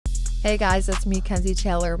Hey guys, it's me, Kenzie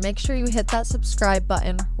Taylor. Make sure you hit that subscribe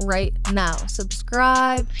button right now.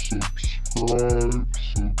 Subscribe.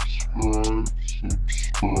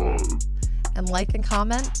 And like and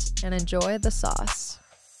comment and enjoy the sauce.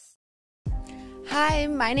 Hi,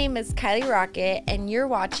 my name is Kylie Rocket and you're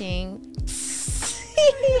watching...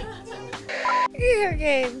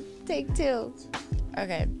 Okay, take two.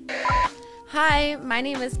 Okay. Hi, my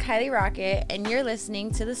name is Kylie Rocket and you're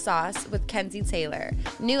listening to The Sauce with Kenzie Taylor.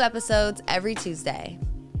 New episodes every Tuesday.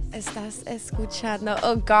 Estás escuchando?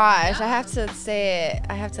 Oh gosh, I have to say it.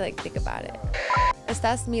 I have to think about it.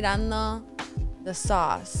 Estás mirando The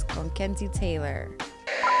Sauce con Kenzie Taylor.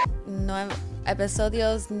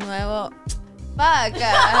 Episodios nuevo. Fuck.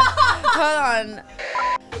 Hold on.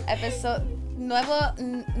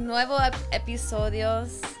 Nuevo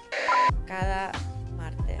episodios cada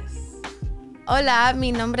martes. Hola,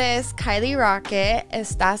 mi nombre es Kylie Rocket.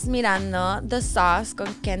 Estás mirando The Sauce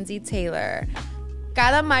con Kenzie Taylor.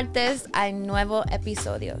 Cada martes hay nuevos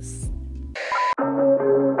episodios.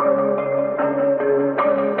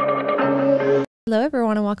 Hello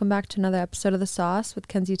everyone and welcome back to another episode of The Sauce with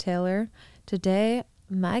Kenzie Taylor. Today,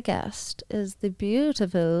 my guest is the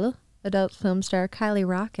beautiful adult film star Kylie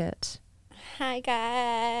Rocket. Hi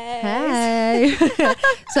guys. Hey.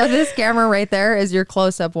 So this camera right there is your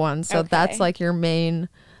close-up one. So that's like your main,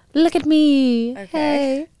 look at me. Okay.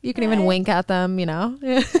 Hey. You can even wink at them, you know.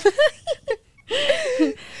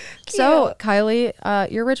 So Kylie,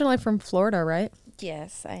 you're originally from Florida, right?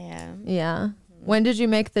 Yes, I am. Yeah. When did you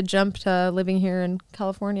make the jump to living here in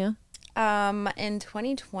California? In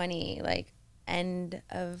 2020, like end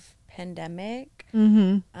of pandemic.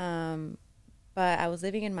 But I was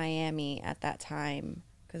living in Miami at that time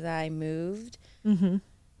because I moved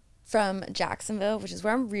from Jacksonville, which is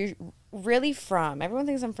where I'm really from. Everyone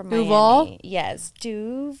thinks I'm from Duval? Miami. Yes,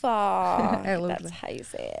 Duval. I love That's that. how you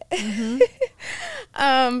say it.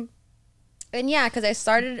 And yeah, because I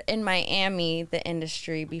started in Miami, the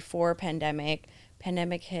industry, before pandemic.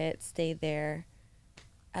 Pandemic hit, stayed there.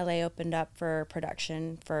 LA opened up for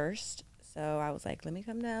production first. So I was like, let me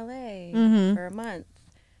come to LA for a month.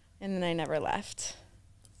 And then I never left.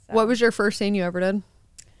 So. What was your first scene you ever did?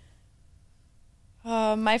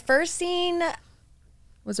 My first scene.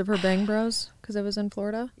 Was it for Bang Bros? Because it was in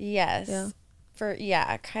Florida? Yes. Yeah.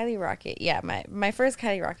 Kylie Rocket. Yeah, my first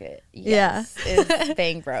Kylie Rocket. Yes, is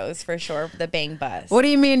Bang Bros for sure. The Bang Bus. What do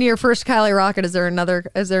you mean your first Kylie Rocket? Is there another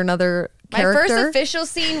character? My first official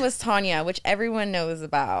scene was Tanya, which everyone knows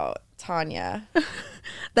about. Tanya.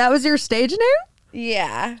 That was your stage name?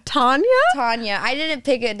 Yeah. Tanya? Tanya. I didn't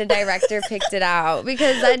pick it. The director picked it out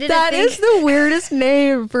because I didn't That is the weirdest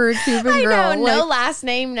name for a Cuban girl. I know. No last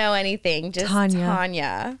name, no anything. Just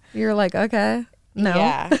Tanya. You're like, okay. No.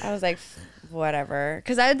 Yeah. I was like, whatever.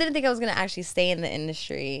 Because I didn't think I was going to actually stay in the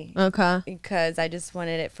industry. Okay. Because I just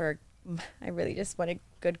wanted it for, I really just wanted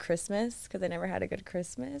good Christmas because I never had a good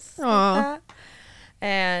Christmas. Aww. Like that.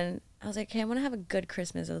 And I was like, okay, I want to have a good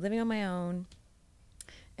Christmas. I was living on my own.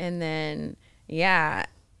 And then... yeah,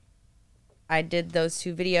 I did those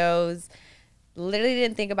 2 videos. Literally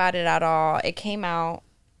didn't think about it at all. It came out,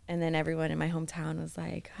 and then everyone in my hometown was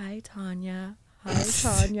like, "Hi, Tanya. Hi,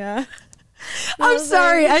 Tanya." I'm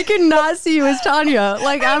sorry. I could not see you as Tanya.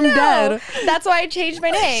 Like, I'm dead. That's why I changed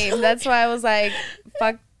my name. That's why I was like,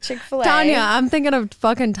 fuck Chick-fil-A. Tanya. I'm thinking of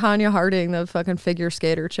fucking Tanya Harding, the fucking figure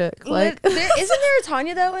skater chick. Like, isn't there a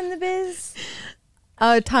Tanya, though, in the biz?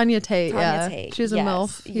 Tanya Tate. Tanya Tate. She's a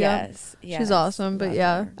MILF. Yes. She's awesome. But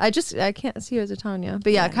yeah, her. I can't see you as a Tanya.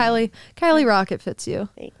 But yeah, Kylie Rocket fits you.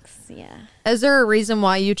 Thanks. Yeah. Is there a reason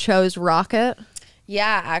why you chose Rocket?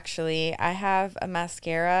 Yeah, actually, I have a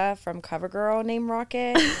mascara from CoverGirl named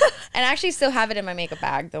Rocket, and I actually still have it in my makeup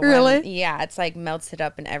bag. Really? Yeah, it's like melted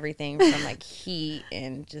up and everything from like heat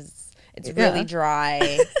and just it's really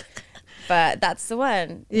dry. But that's the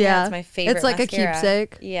one. Yeah, it's my favorite. It's like mascara. a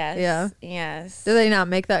keepsake. Yes. Yeah. Yes. Do they not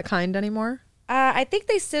make that kind anymore? I think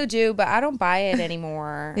they still do, but I don't buy it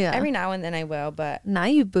anymore. Yeah. Every now and then I will, but Now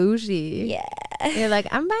you bougie. yeah. You're like,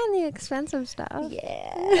 I'm buying the expensive stuff.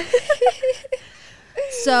 Yeah.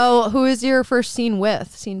 So who is your first scene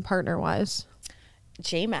with, scene partner wise?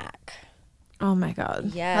 J-Mac. Oh my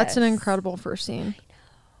God. Yes. That's an incredible first scene.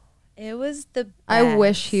 It was the best. I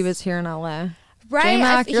wish he was here in LA. Right,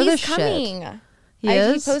 J-Mac, you're the he's coming. shit.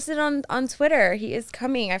 He posted on Twitter. He is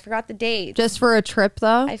coming. I forgot the date. Just for a trip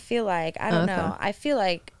though? I feel like I don't know. I feel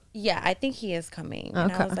like yeah, I think he is coming.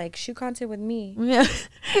 And I was like, shoot content with me. Yeah.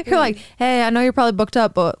 You're like, hey, I know you're probably booked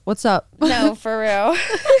up, but what's up? No, for real.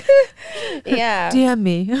 Yeah. DM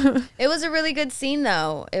me. It was a really good scene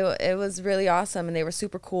though. It was really awesome and they were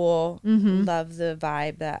super cool. Love the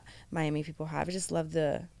vibe that Miami people have. I just love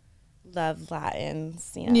the love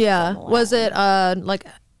Latins. Yeah. Was it like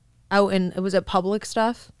out in, was it public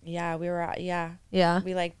stuff? Yeah, we were out. Yeah. Yeah.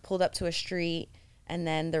 We like pulled up to a street, and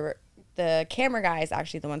then the camera guy is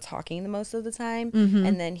actually the one talking the most of the time.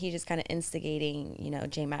 And then he just kind of instigating,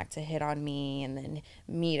 J-Mac to hit on me, and then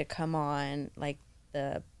me to come on like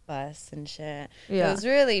the bus and shit. Yeah. It was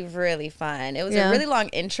really, really fun. It was a really long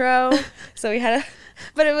intro. So we had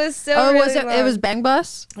but it was so Oh, really long. It was Bang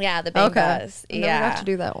Bus? Yeah, the Bang Bus. I never got to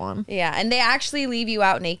do that one. Yeah, and they actually leave you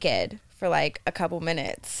out naked for like a couple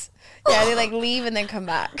minutes. Yeah, they like leave and then come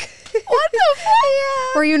back. What the fuck?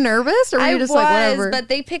 Yeah. Were you nervous, or were you just like whatever? But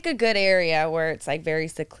they pick a good area where it's like very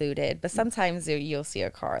secluded. But sometimes you'll see a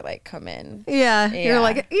car like come in. Yeah. You're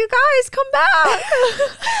like, you guys come back.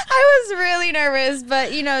 I was really nervous, but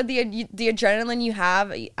the adrenaline you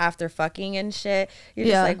have after fucking and shit, you're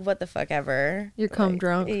just like, what the fuck ever. You're cum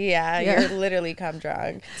drunk. Yeah, you're literally cum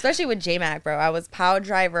drunk. Especially with J-Mac, bro. I was power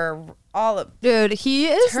driver. Dude, he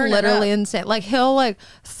is literally insane. Like, he'll like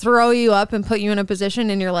throw you up and put you in a position,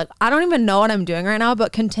 and you're like, I don't even know what I'm doing right now,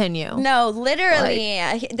 but continue. No, literally.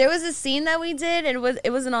 There was a scene that we did, and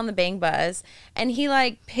it wasn't on the Bang Bus, and he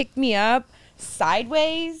like picked me up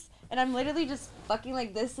sideways, and I'm literally just fucking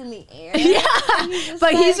like this in the air.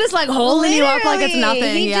 Yeah, he's just like holding you up like it's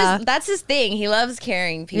nothing. That's his thing. He loves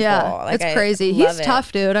carrying people. Yeah, it's crazy. He's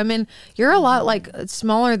tough, dude. I mean, you're a lot like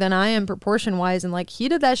smaller than I am proportion wise, and like he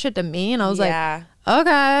did that shit to me, and I was like, okay.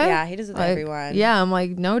 Yeah, he does it with everyone. Yeah, I'm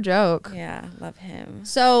like, no joke. Yeah, love him.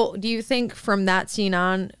 So do you think from that scene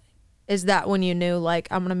on, is that when you knew like,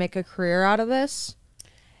 I'm gonna make a career out of this?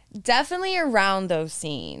 Definitely around those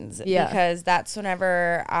scenes. Yeah. Because that's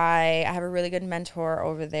whenever I have a really good mentor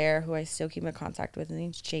over there who I still keep in contact with. His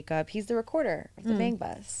name's Jacob. He's the recorder of the Bang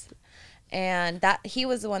Bus. And that he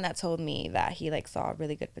was the one that told me that he like saw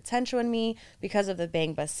really good potential in me because of the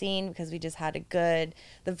Bang Bus scene, because we just had the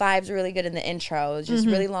vibes were really good in the intro. It was just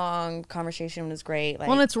really long. Conversation was great. Like,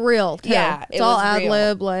 well, it's real too. Yeah. It's all ad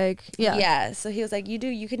lib, like, yeah. Yeah. So he was like, you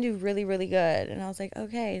can do really, really good. And I was like,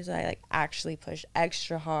 okay. So I like actually pushed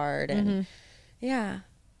extra hard, and yeah.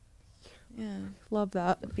 Love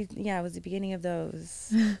that. Yeah, it was the beginning of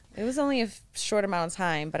those. It was only a short amount of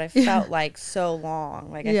time, but I felt like so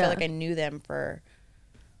long. Like I felt like I knew them for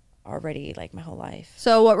already like my whole life.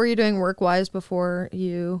 So what were you doing work wise before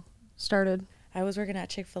you started? I was working at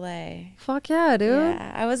Chick-fil-A. Fuck yeah, dude.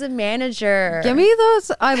 Yeah, I was a manager. Give me those.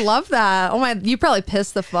 I love that. Oh my, you probably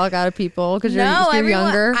pissed the fuck out of people because you're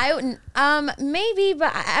younger. Maybe,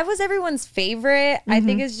 but I was everyone's favorite. I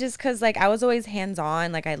think it's just because like I was always hands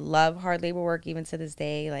on. Like I love hard labor work even to this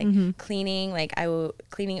day. Like cleaning, like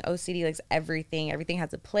cleaning OCD, like everything. Everything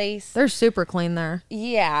has a place. They're super clean there.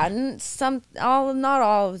 Yeah, not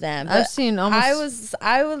all of them. I've seen almost.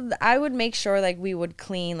 I would make sure like we would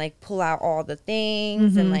clean, like pull out all the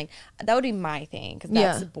things, and like that would be my thing, because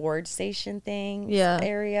that's the board station thing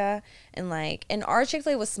area. And like, and our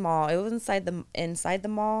Chick-fil-A was small. It was inside the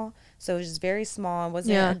mall, so it was just very small. It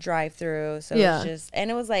wasn't a drive-through, so it was just,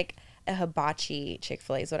 and it was like a hibachi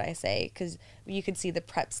Chick-fil-A is what I say, because you could see the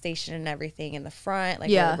prep station and everything in the front,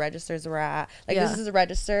 like where the registers were at. Like this is a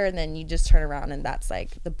register, and then you just turn around and that's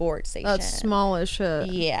like the board station. That's small as shit.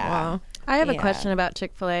 Yeah. Wow. I have a question about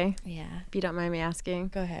Chick-fil-A. Yeah. If you don't mind me asking.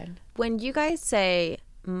 Go ahead. When you guys say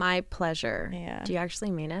my pleasure, do you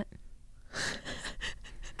actually mean it?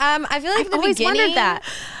 I feel like I've always wondered that.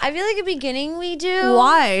 I feel like at the beginning we do.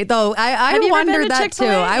 Why though? I wondered that too.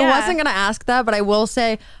 I wasn't gonna ask that, but I will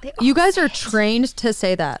say you guys are trained to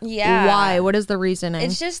say that. Yeah. Why? What is the reasoning?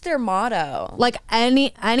 It's just their motto. Like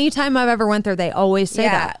any time I've ever went there, they always say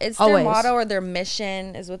that. It's their motto or their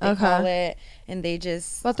mission is what they call it. And they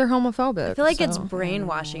just... But they're homophobic. I feel like it's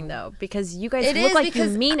brainwashing, though, because you guys look like you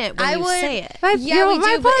mean it when you say it. Yeah, we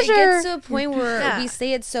do, but it gets to a point where we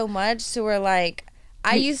say it so much, so we're like...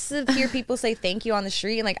 I used to hear people say thank you on the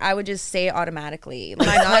street, and like I would just say it automatically.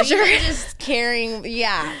 Like, not even just caring.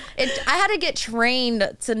 Yeah, I had to get trained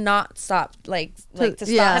to not stop. Like to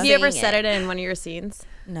stop. Have you ever said it in one of your scenes?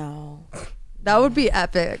 No. That would be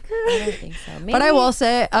epic. I don't think so. Maybe. But I will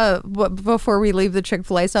say, before we leave the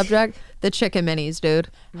Chick-fil-A subject, the chicken minis, dude.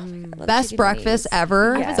 Best breakfast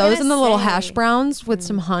ever. Yes. Those and the little hash browns with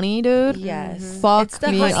some honey, dude. Yes. Fuck it's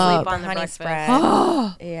the me up. The honey spread.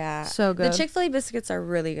 Yeah. So good. The Chick-fil-A biscuits are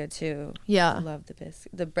really good too. Yeah. I love the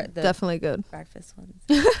biscuit. The definitely good. Breakfast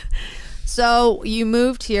ones. So you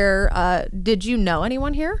moved here. Did you know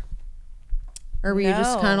anyone here? Or were you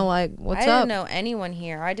just kind of like, what's up? I didn't know anyone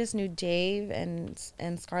here. I just knew Dave and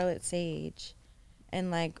Scarlet Sage. And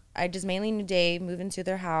like, I just mainly knew Dave, moved into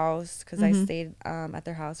their house because I stayed at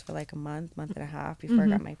their house for like a month and a half before I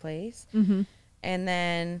got my place. And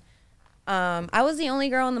then I was the only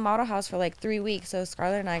girl in the model house for like 3 weeks. So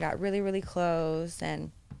Scarlett and I got really, really close,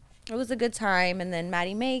 and it was a good time. And then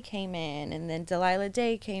Maddie Mae came in, and then Delilah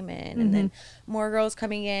Day came in, and then more girls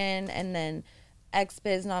coming in, and then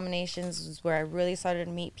XBiz nominations was where I really started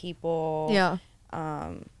to meet people. Yeah.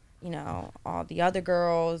 You know, all the other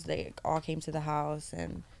girls, they all came to the house,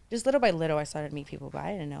 and just little by little I started to meet people, but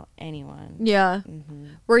I didn't know anyone. Yeah.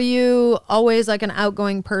 Were you always like an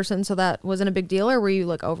outgoing person, so that wasn't a big deal, or were you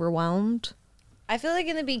like overwhelmed? I feel like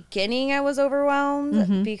in the beginning I was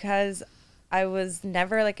overwhelmed because I was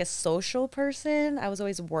never like a social person. I was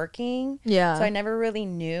always working. Yeah. So I never really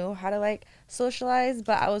knew how to like socialize,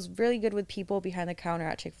 but I was really good with people behind the counter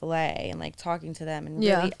at Chick-fil-A and like talking to them, and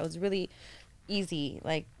really I was really easy,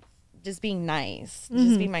 like just being nice,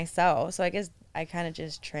 just being myself. So I guess I kind of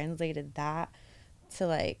just translated that to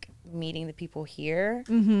like meeting the people here.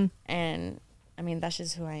 And I mean, that's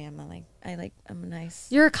just who I am. I'm nice.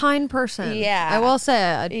 You're a kind person. Yeah. I will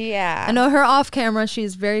say. I know her off camera.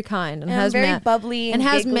 She's very kind and has very bubbly and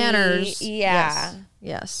has giggly. manners. Yeah.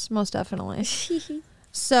 Yes, most definitely.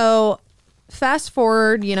 So fast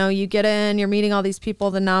forward, you know, you get in, you're meeting all these people,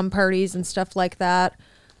 the parties and stuff like that.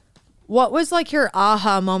 What was like your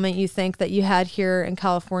aha moment, you think, that you had here in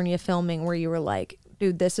California filming, where you were like,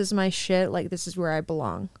 dude, this is my shit. Like, this is where I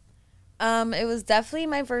belong? It was definitely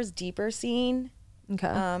my first deeper scene. Okay.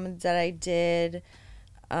 That I did.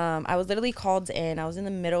 I was literally called in. I was in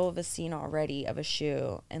the middle of a scene already of a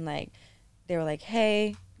shoot, and like they were like,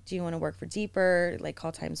 hey, do you want to work for Deeper? Like,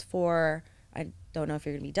 call times 4. I don't know if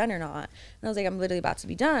you're gonna be done or not. And I was like, I'm literally about to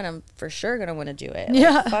be done. I'm for sure gonna want to do it. Like,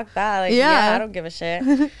 Yeah. fuck that. Like, yeah, I don't give a shit.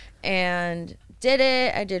 And did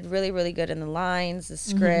it. I did really, really good in the lines, the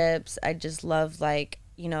scripts. I just loved, like,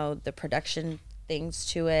 you know, the production things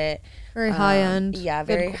to it. Very high end. Yeah,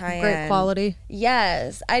 very high end. Great quality.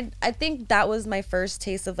 Yes. I think that was my first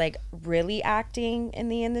taste of like really acting in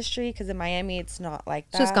the industry, because in Miami it's not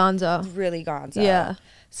like that. It's just gonzo. It's really gonzo. Yeah.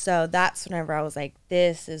 So that's whenever I was like,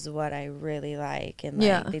 this is what I really like. And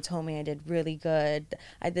like they told me I did really good.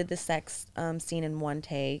 I did the sex scene in 1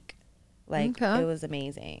 take. Like, it was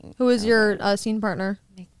amazing. Who was your scene partner?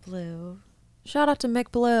 Mick Blue. Shout out to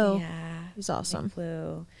Mick Blue. Yeah. He's awesome. Mick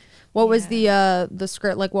Blue. What was the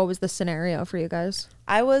script? Like, what was the scenario for you guys?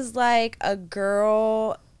 I was like a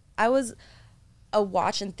girl. I was a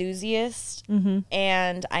watch enthusiast,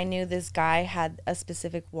 and I knew this guy had a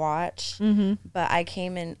specific watch, but I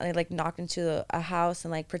came in, I like knocked into a house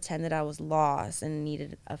and like pretended I was lost and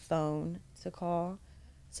needed a phone to call.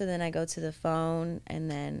 So then I go to the phone and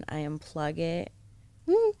then I unplug it,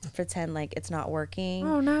 pretend like it's not working.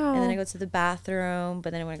 Oh no. And then I go to the bathroom,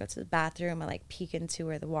 but then when I go to the bathroom I like peek into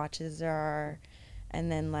where the watches are, and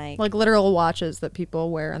then like literal watches that people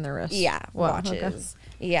wear on their wrists. Yeah, wow, watches.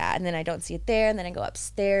 Okay. Yeah, and then I don't see it there, and then I go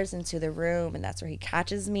upstairs into the room, and that's where he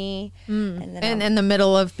catches me. And then in the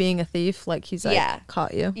middle of being a thief, like he's like,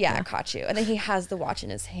 caught you. Yeah, I caught you. And then he has the watch in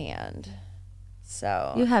his hand.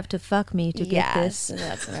 So you have to fuck me to get this. And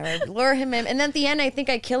that's when I lure him in. And then at the end, I think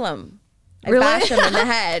I kill him. I Really? bash him in the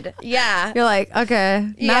head. Yeah. You're like, okay,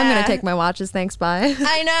 now I'm gonna take my watches. Thanks, bye.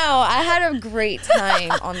 I know. I had a great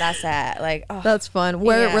time on that set. Like, oh, that's fun.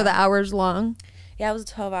 Were the hours long? Yeah, it was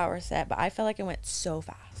a 12-hour set, but I felt like it went so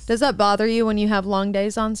fast. Does that bother you when you have long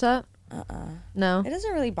days on set? No. It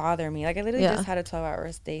doesn't really bother me. Like, I literally just had a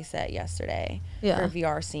 12-hour day set yesterday for a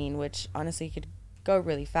VR scene, which honestly could go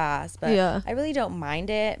really fast. But I really don't mind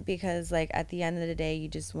it, because like at the end of the day, you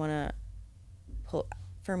just want to pull.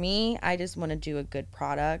 For me, I just want to do a good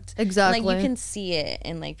product. Exactly. And, like, you can see it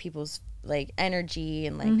in like people's like energy,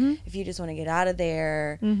 and like if you just want to get out of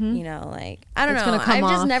there, you know, like I don't know. I've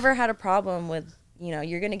just never had a problem with, you know,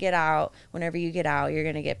 you're gonna get out. Whenever you get out, you're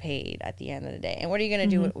gonna get paid at the end of the day. And what are you gonna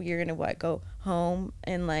do? You're gonna go home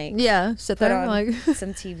and like sit there on like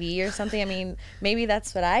some TV or something. I mean, maybe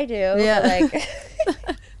that's what I do. Yeah. But, like,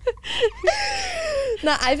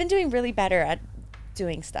 no, I've been doing really better at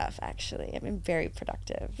doing stuff, actually. I've been very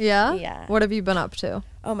productive. Yeah. What have you been up to?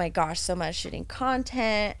 Oh my gosh, so much. Shooting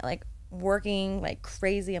content, like working like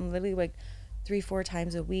crazy. I'm literally like 3-4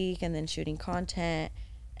 times a week, and then shooting content.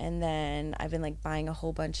 And then I've been like buying a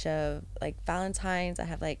whole bunch of like Valentine's. I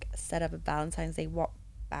have like set up a Valentine's Day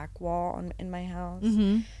back wall in my house.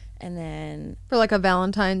 And then for like a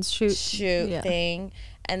Valentine's shoot thing.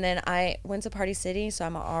 And then I went to Party City, so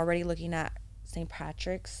I'm already looking at St.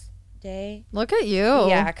 Patrick's day. Look at you.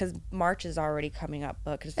 Yeah, because March is already coming up.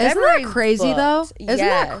 Isn't that crazy though? Yes. Isn't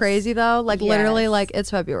that crazy though? Like literally, like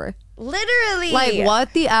it's February. Literally. Like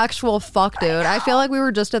what the actual fuck, dude? I feel like we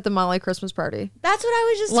were just at the Molly Christmas party. That's what I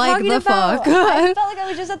was just like talking the about. Fuck. I felt like I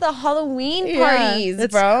was just at the Halloween parties,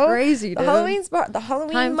 it's bro. Crazy, dude. The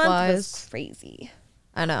Halloween month was crazy.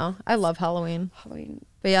 I know. I love Halloween. Halloween.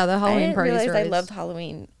 But yeah, the Halloween parties. I didn't realize I loved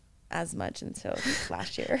Halloween as much until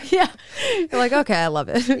last year. Yeah. You're like, okay, I love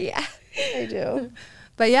it. Yeah, I do.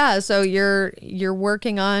 But yeah, so you're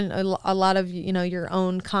working on a lot of, you know, your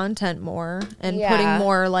own content more and putting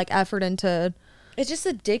more like effort into it's just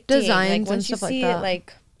addicting. Designs like, and stuff like that. Once you see it,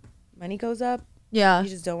 like money goes up. Yeah. You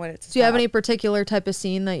just don't want it to stop. Do you have any particular type of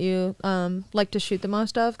scene that you like to shoot the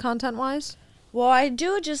most of content wise? Well, I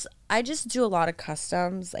just do a lot of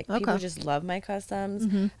customs. Like people just love my customs.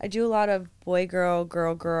 Mm-hmm. I do a lot of boy, girl,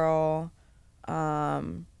 girl, girl.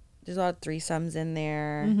 There's a lot of threesomes in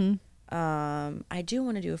there. Mm-hmm. I do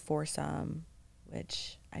want to do a foursome,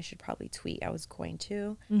 which I should probably tweet. I was going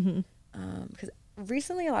to, because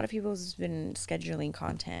recently a lot of people have been scheduling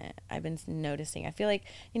content. I've been noticing. I feel like,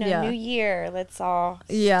 you know, new year, let's all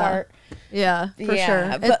start. Yeah, for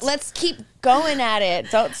sure. But let's keep going at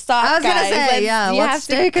it. Don't stop. I was gonna say, let's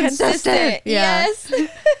stay consistent. Yeah. Yes.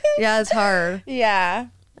 Yeah, it's hard. Yeah.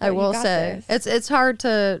 I will say it's hard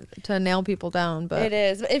to nail people down, but it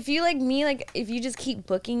is. But if you like me, like if you just keep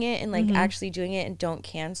booking it and like actually doing it and don't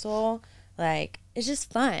cancel, like it's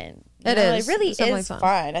just fun. It is. It really is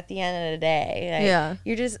fun at the end of the day. Like,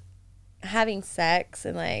 you're just having sex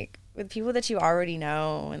and like with people that you already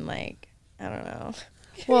know and like I don't know.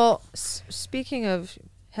 Well, speaking of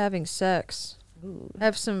having sex, I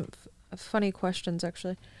have some funny questions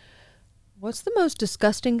actually. What's the most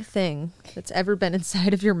disgusting thing that's ever been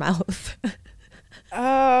inside of your mouth?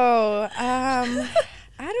 I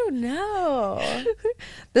don't know.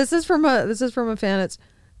 This is from a fan. It's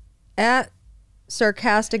at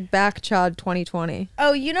sarcastic backchod 2020.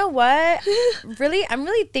 Oh, you know what? Really, I'm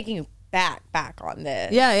really thinking back on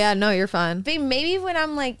this. Yeah, no, you're fine. But maybe when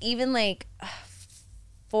I'm like even like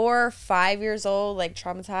 4 or 5 years old, like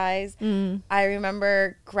traumatized, I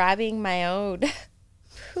remember grabbing my own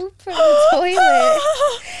poop from the toilet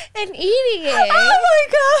and eating it. Oh my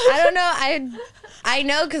god! I don't know. I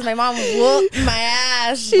know because my mom whooped my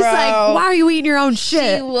ass. She's like, "Why are you eating your own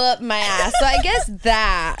shit?" She whooped my ass. So I guess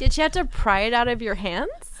that. Did you have to pry it out of your hands?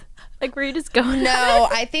 Like, were you just going? No,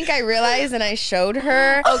 I think I realized and I showed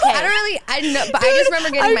her. Okay, I know, but I just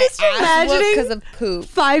remember getting my ass whooped because of poop.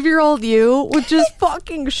 5-year-old you with just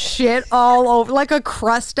fucking shit all over, like a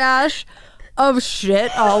crustache of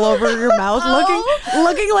shit all over your mouth,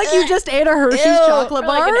 looking like you just ate a Hershey's chocolate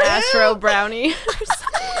bar, like an Astro brownie.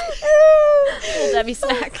 Little Debbie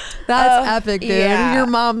snack. That's epic, dude. Yeah. Your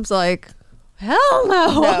mom's like, hell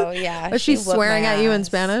no. No, yeah. Was she swearing at you in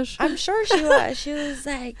Spanish? I'm sure she was. She was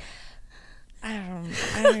like, I don't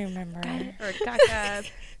remember. Or caca.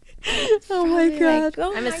 Oh my god.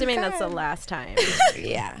 Like, I'm assuming that's the last time.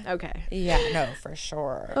 Yeah. Okay. Yeah, no, for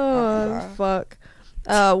sure. Oh fuck.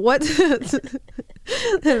 What the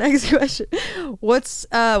next question? What's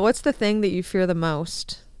the thing that you fear the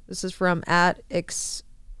most? This is from at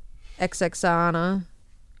xxana.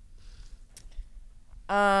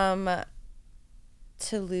 To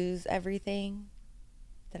lose everything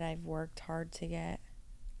that I've worked hard to get,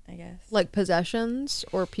 I guess. Like possessions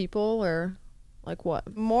or people or like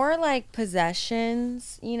what? More like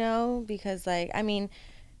possessions, you know, because like I mean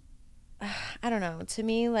I don't know. To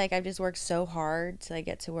me, like I've just worked so hard to like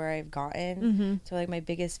get to where I've gotten. So like my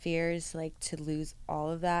biggest fear is like to lose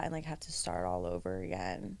all of that and like have to start all over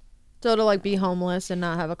again. So to like be homeless and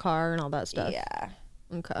not have a car and all that stuff. Yeah.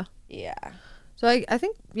 Okay. Yeah. So I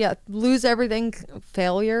think lose everything,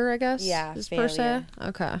 failure, I guess. Yeah. Is failure. per se.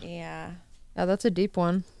 Okay. Yeah. Yeah, that's a deep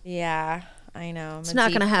one. Yeah. I know. It's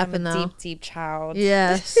not gonna happen I'm a though. Deep child.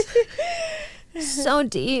 Yes. So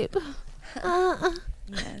deep.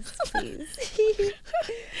 Yes, please.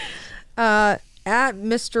 At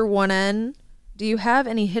Mr. 1N, do you have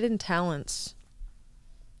any hidden talents?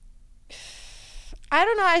 I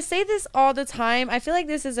don't know. I say this all the time. I feel like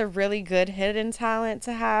this is a really good hidden talent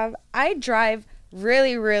to have. I drive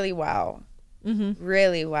really, really well.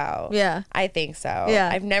 Really well. Yeah. I think so. Yeah.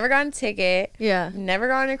 I've never gotten a ticket. Yeah. I've never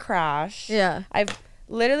gotten a crash. Yeah. I've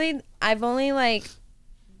only like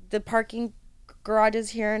the parking garages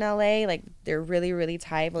here in LA, like they're really, really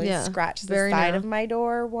tight. I've only scratched the side of my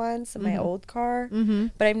door once in my old car,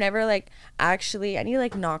 but I've never like actually. I need to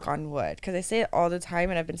like knock on wood because I say it all the time,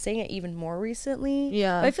 and I've been saying it even more recently.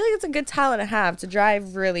 Yeah, but I feel like it's a good talent to have to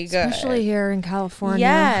drive really good, especially here in California.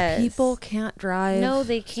 Yes, people can't drive. No,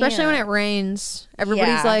 they can't, especially when it rains.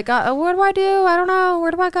 Everybody's like, what do I do? I don't know.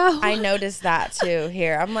 Where do I go? I noticed that too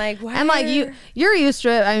here. I'm like, why? And like you're used to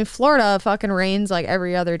it. I mean, Florida fucking rains like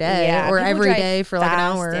every other day or every day for like an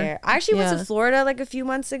hour. There. I actually went to Florida like a few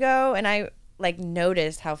months ago, and I like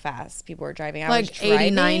noticed how fast people were driving. I like was driving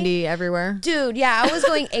 80, 90 everywhere. Dude, yeah, I was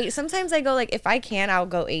going 8. Sometimes I go like, if I can, I'll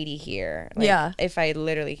go 80 here. Like, if I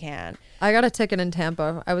literally can. I got a ticket in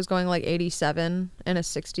Tampa. I was going like 87 and a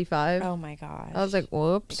 65. Oh my gosh. I was like,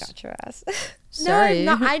 whoops. I got your ass. Sorry.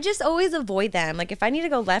 No, I just always avoid them. Like if I need to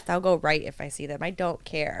go left, I'll go right if I see them. I don't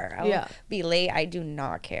care. I'll be late. I do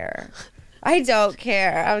not care. I don't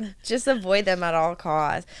care. I'll just avoid them at all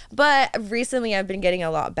costs. But recently I've been getting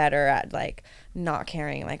a lot better at like not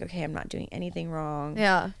caring. Like, okay, I'm not doing anything wrong.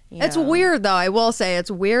 Yeah. It's weird though. I will say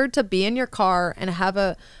it's weird to be in your car and have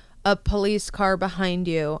a police car behind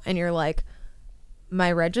you and you're like,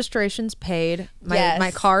 my registration's paid.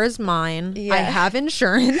 My car is mine. I have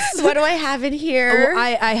insurance. What do I have in here?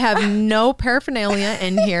 I have no paraphernalia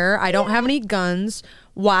in here. I don't have any guns.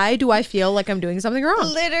 Why do I feel like I'm doing something wrong?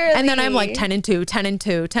 Literally. And then I'm like 10 and 2, 10 and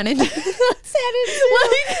 2, 10 and 2. 10 and 2.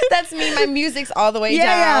 Like, that's me. My music's all the way down.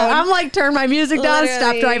 Yeah. I'm like, turn my music down,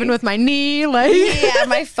 stop driving with my knee. Like, yeah,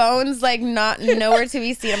 my phone's like not nowhere to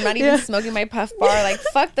be seen. I'm not even smoking my puff bar. Like,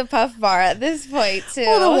 fuck the puff bar at this point, too.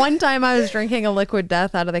 Well, the one time I was drinking a Liquid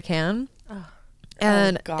Death out of the can.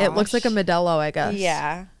 And it looks like a Modelo, I guess.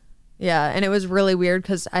 Yeah. Yeah. And it was really weird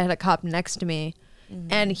because I had a cop next to me.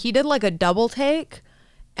 And he did like a double take.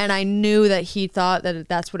 And I knew that he thought that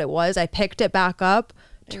that's what it was. I picked it back up,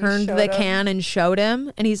 turned the can and showed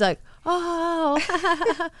him. And he's like, oh.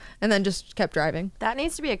 And then just kept driving. That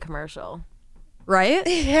needs to be a commercial. Right?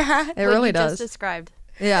 Yeah. It really does. Just described.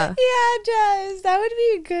 Yeah. Yeah, it does. That would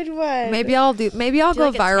be a good one. Maybe I'll go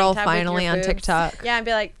like viral finally on TikTok. Yeah, and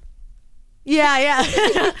be like, yeah.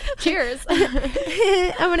 Cheers.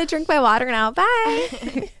 I'm going to drink my water now.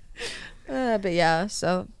 Bye. But yeah,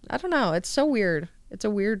 so I don't know. It's so weird. It's a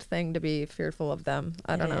weird thing to be fearful of them.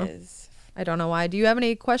 I don't know. I don't know why. Do you have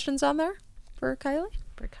any questions on there for Kylie?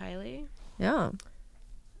 For Kylie? Yeah.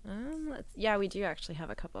 Yeah, we do actually have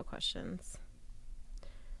a couple of questions.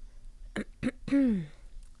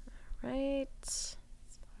 Right.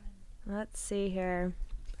 Let's see here.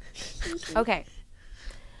 Okay.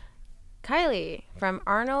 Kylie from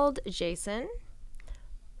Arnold Jason.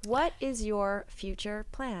 What is your future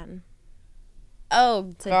plan? Oh,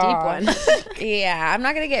 it's a deep one. Yeah, I'm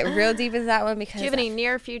not gonna get real deep into that one because. Do you have any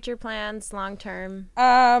near future plans, long term?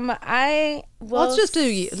 I will. Let's just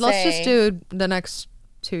do the next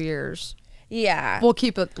 2 years. Yeah, we'll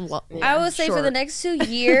keep it. I will say for the next 2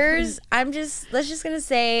 years, I'm just gonna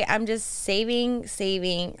say I'm just saving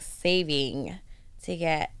to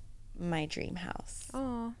get my dream house.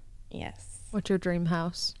 Oh, yes. What's your dream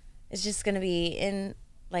house? It's just gonna be in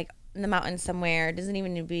the mountains somewhere. It doesn't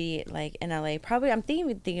even need to be like in LA. Probably I'm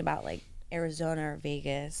thinking about like Arizona or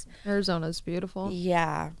Vegas. Arizona's beautiful.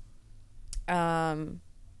 Yeah. And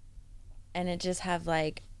it just have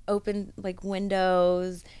like open like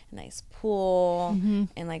windows, a nice pool,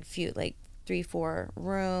 and like 3-4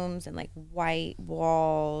 rooms and like white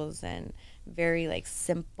walls and very like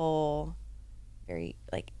simple, very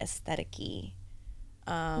like aesthetic-y.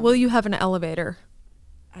 Will you have an elevator?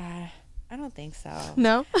 I don't think so.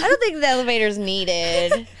 No? I don't think the elevator's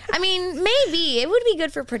needed. I mean, maybe. It would be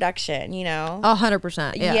good for production, you know?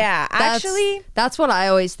 100%. Yeah. Yeah. Actually. That's what I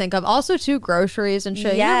always think of. Also, too, groceries and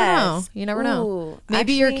shit. Yes. You never know.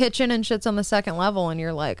 Maybe your kitchen and shit's on the second level and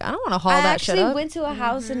you're like, I don't want to haul that shit up. I actually went to a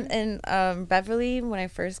house in Beverly when I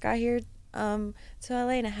first got here to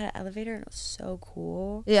LA, and I had an elevator and it was so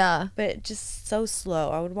cool. Yeah. But just so slow.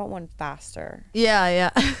 I would want one faster.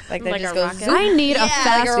 Yeah. Like that just a goes rocket? I need a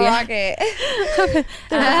fast rocket.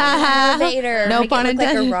 Elevator. No pun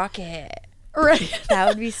intended. Like a rocket. Right. That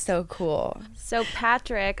would be so cool. So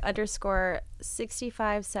Patrick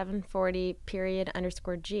 _65740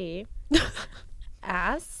 _G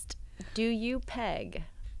asked, do you peg?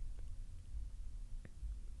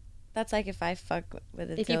 That's like if I fuck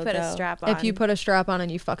with a dildo. If you put a strap on. If you put a strap on and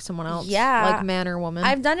you fuck someone else. Yeah. Like man or woman.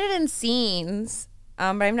 I've done it in scenes,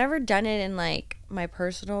 but I've never done it in like my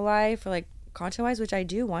personal life or like content wise, which I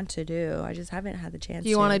do want to do. I just haven't had the chance. Do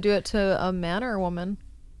you want to do it to a man or a woman?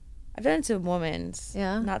 I've done it to a woman's.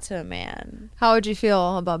 Yeah. Not to a man. How would you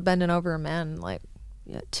feel about bending over a man? Like,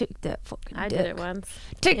 Yeah, take that fucking I dick. did it once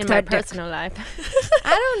Take in that my dick. personal life. I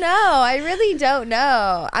don't know. I really don't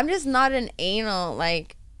know. I'm just not an anal,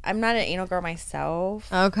 like, I'm not an anal girl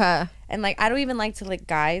myself. Okay. And, like, I don't even like to lick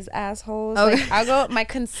guys' assholes. Okay. Like, I'll go, my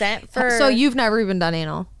consent for. So you've never even done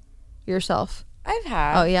anal yourself? I've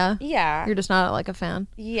had. Oh, yeah? Yeah. You're just not like a fan?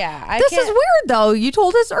 Yeah. This is weird, though. You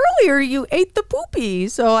told us earlier you ate the poopy,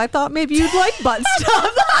 so I thought maybe you'd like butt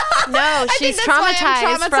stuff. No, she's that's why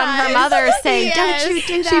I'm traumatized from her mother saying, Yes. don't you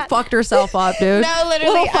do that. She fucked herself up, dude. No,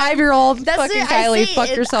 literally, Little 5-year-old fucking Kylie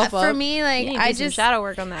fucked herself up. For me, like, You need to I do some just. shadow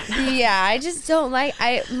work on that. Yeah, I just don't like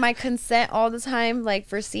my consent all the time, like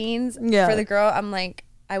for scenes. Yeah. For the girl, I'm like,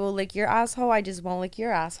 I will lick your asshole, I just won't lick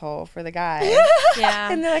your asshole for the guy.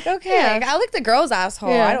 Yeah. And they're like, okay, Yeah. I'll lick the girl's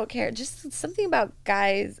asshole. Yeah. I don't care. Just something about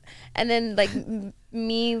guys. And then like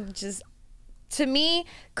me just, to me,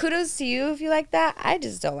 kudos to you if you like that. I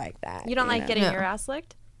just don't like that. You don't like know? getting Yeah. your ass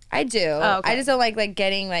licked? I do. Oh, okay. I just don't like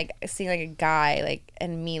getting like seeing like a guy like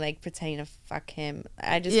and me like pretending to fuck him.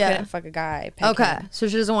 I just Yeah. couldn't fuck a guy. Peg Okay, him. so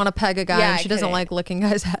she doesn't want to peg a guy, Yeah, and I she doesn't couldn't. like licking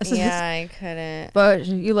guys' asses. Yeah, I couldn't. But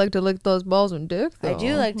you like to lick those balls and dick, though. I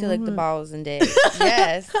do like to Mm-hmm. lick the balls and dick.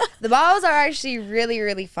 Yes. The balls are actually really,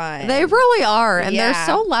 really fun. They really are, and they're Yeah.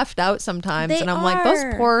 so left out sometimes. They and I'm like, those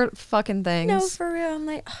are. poor fucking things. No, for real. I'm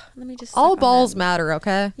like, oh, let me just. All suck on balls them. matter,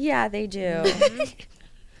 okay? Yeah, they do.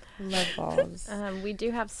 Love balls. We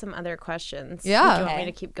do have some other questions. Yeah. Do you want me Okay.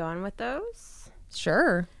 to keep going with those?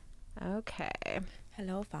 Sure. Okay.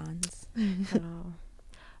 Hello, Fonz. Oh.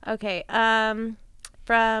 Okay.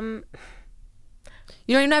 From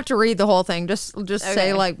You don't even have to read the whole thing. Just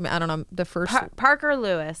say Okay. like, I don't know, the first. Parker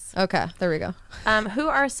Lewis. Okay, there we go. Who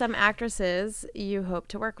are some actresses you hope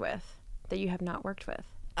to work with that you have not worked with?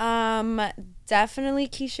 Definitely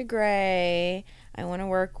Keisha Gray. I want to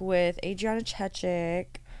work with Adriana Chechik.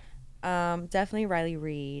 Definitely Riley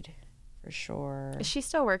Reid, for sure. Is she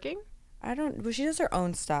still working? Well, she does her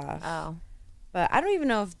own stuff. Oh. But I don't even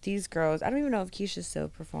know if these girls, I don't even know if Keisha still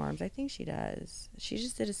performs. I think she does. She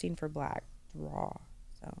just did a scene for Black Raw.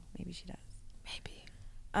 So maybe she does. Maybe.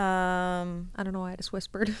 I I don't know why I just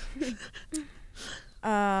whispered.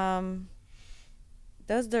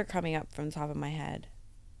 those they're coming up from the top of my head.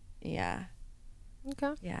 Yeah.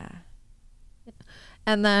 Okay. Yeah.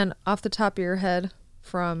 And then off the top of your head,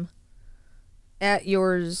 from at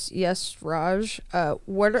yours, yes, Raj.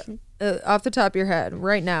 What are off the top of your head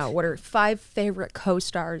right now? What are 5 favorite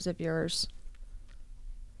co-stars of yours?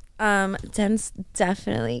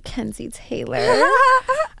 Definitely Kenzie Taylor.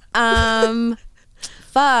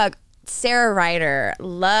 Fuck, Sarah Ryder.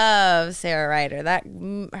 Love Sarah Ryder.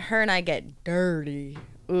 Her and I get dirty.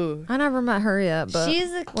 Ooh. I never met her yet, but She's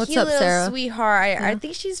a what's cute up, little Sarah? sweetheart. I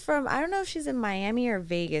think she's from, I don't know if she's in Miami or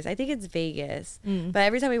Vegas. I think it's Vegas. But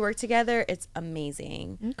every time we work together, it's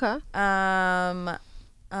amazing. Okay. I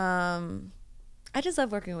just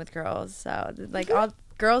love working with girls. So like all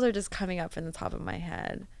girls are just coming up from the top of my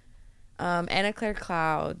head. Anna Claire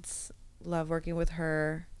Clouds, love working with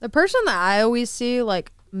her. The person that I always see,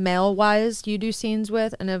 like male wise, you do scenes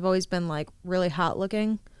with, and have always been like really hot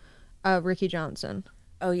looking, Ricky Johnson.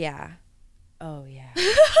 Oh yeah.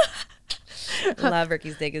 Love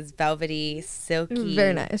Ricky's dick. It's velvety, silky.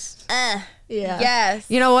 Very nice. Yeah. Yes.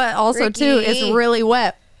 You know what? Also, too, it's Ricky. really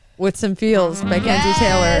wet with some feels by Kenzie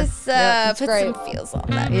Taylor. Yes. Yep, it's Put great. some feels on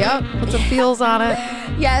that. Yep. Put some feels on it.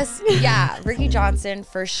 Yes. Yeah. Ricky Johnson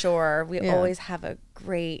for sure. We Yeah. always have a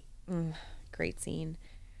great scene.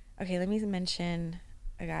 Okay, let me mention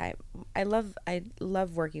a guy. I love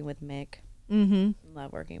working with Mick. Mm-hmm.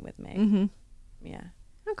 Love working with Mick. Mm-hmm. Yeah.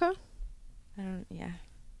 Okay. Yeah.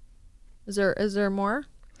 Is there more?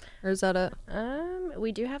 Or is that it?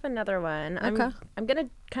 We do have another one. Okay. I'm gonna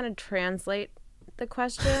kind of translate the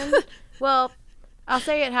question. Well, I'll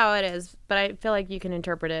say it how it is, but I feel like you can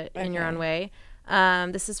interpret it in your Okay. own way.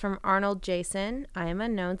 This is from Arnold Jason. I am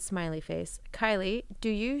unknown, smiley face. Kylie, do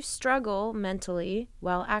you struggle mentally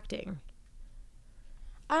while acting?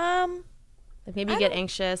 Like maybe you get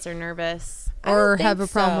anxious or nervous. I Or don't have a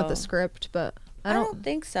think problem with the so. script, but I don't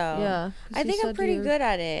think so. Yeah, 'cause I you think I'm said pretty you're- good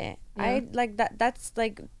at it. Yeah. I like that. That's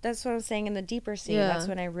what I'm saying in the deeper scene. Yeah. That's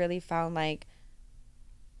when I really found like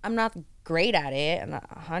I'm not great at it. I'm not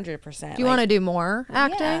 100%. Do you want to do more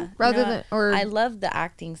acting rather than or I love the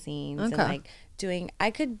acting scenes and Okay. like doing. I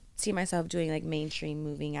could see myself doing like mainstream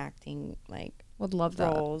moving acting like would love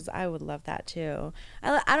that. roles. I would love that too.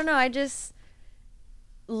 I don't know. I just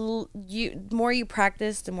the more you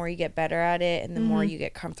practice, the more you get better at it, and the more you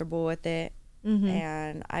get comfortable with it. Mm-hmm.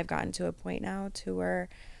 And I've gotten to a point now to where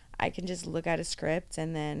I can just look at a script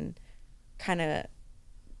and then kind of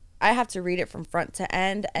I have to read it from front to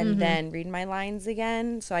end and then read my lines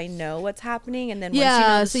again, so I know what's happening. And then once you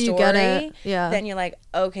know the story, you get it. then you're like,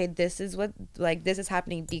 okay, this is what, like, this is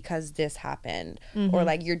happening because this happened, or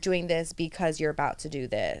like you're doing this because you're about to do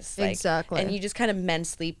this. Like, exactly. And you just kind of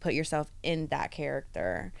mentally put yourself in that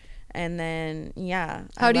character, and then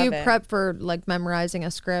How do you prep for like memorizing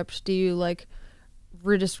a script? Do you like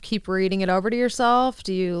just keep reading it over to yourself?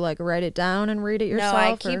 Do you like write it down and read it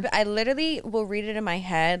yourself? No, I literally will read it in my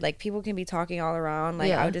head. Like, people can be talking all around.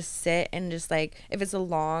 Like, I'll just sit and just like, if it's a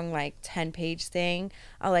long like 10-page thing,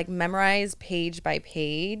 I'll like memorize page by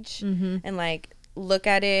page and like look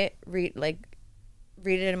at it, read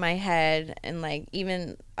it in my head, and like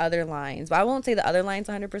even other lines. But I won't say the other lines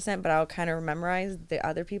 100%, but I'll kind of memorize the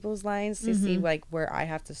other people's lines to see like where I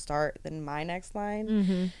have to start then my next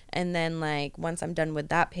line. And then like once I'm done with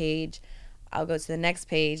that page, I'll go to the next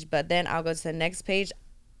page, but then I'll go to the next page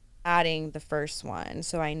adding the first one,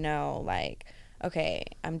 so I know like, okay,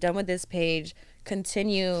 I'm done with this page,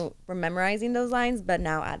 continue memorizing those lines, but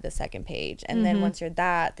now add the second page. And then once you're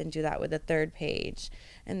that, then do that with the third page.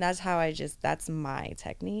 And that's how that's my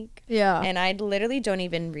technique. Yeah. And I literally don't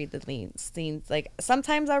even read the scenes. Like,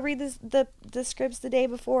 sometimes I'll read the scripts the day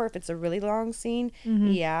before if it's a really long scene.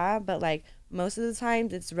 Yeah. But like most of the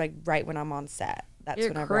times it's like right when I'm on set. That's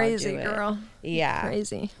whenever crazy, I do it. Girl. Yeah. You're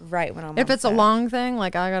crazy. Right when I'm if on it's set. a long thing,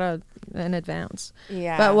 like I gotta in advance.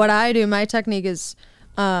 Yeah. But what I do, my technique is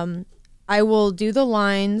I will do the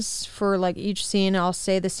lines for like each scene. I'll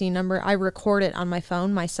say the scene number. I record it on my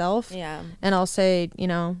phone myself. Yeah. And I'll say, you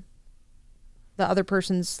know, the other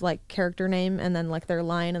person's like character name and then like their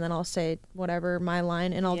line, and then I'll say whatever my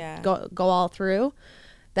line, and I'll go all through.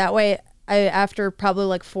 That way, after probably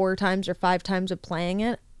like 4 times or 5 times of playing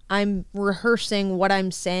it, I'm rehearsing what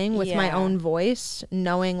I'm saying with my own voice,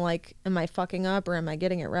 knowing like, am I fucking up or am I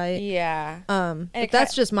getting it right? Yeah. But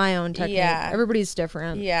that's just my own technique. Yeah. Everybody's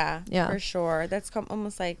different. Yeah. Yeah. For sure. That's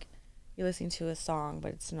almost like you're listening to a song,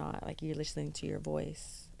 but it's not. Like, you're listening to your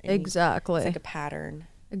voice. Exactly. It's like a pattern.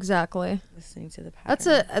 Exactly. Listening to the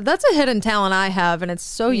pattern. That's a hidden talent I have, and it's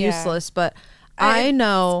so useless, but I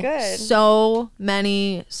know so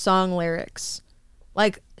many song lyrics.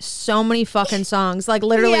 Like, so many fucking songs, like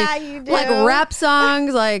literally like rap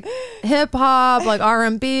songs, like hip hop, like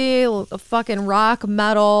R&B, fucking rock,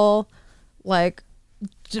 metal, like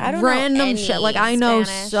random shit. Like, I know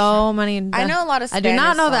so many. I know a lot of Spanish I do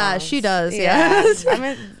not know songs. That she does.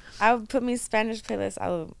 Yeah. I would put me Spanish playlist. I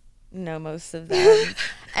would know most of them.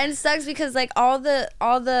 And it sucks because like all the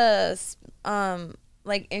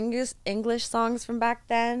like English songs from back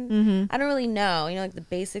then, I don't really know, you know, like the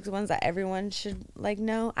basics ones that everyone should like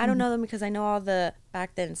know. I don't know them because I know all the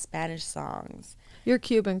back then Spanish songs. You're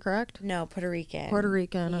Cuban, correct? No, Puerto Rican. Puerto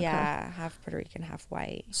Rican, okay. Yeah, half Puerto Rican, half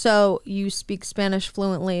white. So you speak Spanish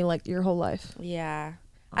fluently like your whole life? Yeah.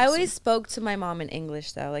 Awesome. I always spoke to my mom in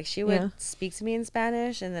English though. Like, she would speak to me in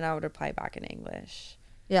Spanish and then I would reply back in English.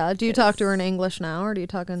 Yeah. Do you talk to her in English now, or do you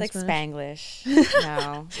talk in Spanish? Spanglish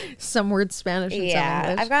now. Some words Spanish and some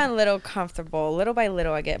English. I've gotten a little comfortable. Little by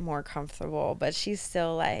little, I get more comfortable. But she's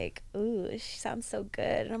still like, "Ooh, she sounds so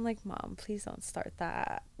good," and I'm like, "Mom, please don't start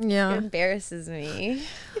that. Yeah, it embarrasses me."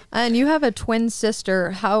 And you have a twin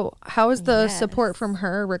sister. How is the support from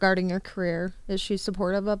her regarding your career? Is she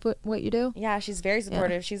supportive of what you do? Yeah, she's very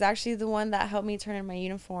supportive. Yeah. She's actually the one that helped me turn in my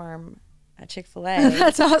uniform at Chick-fil-A.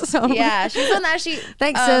 That's awesome. Yeah, she's the one that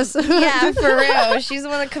thanks, sis. Yeah, for real. She's the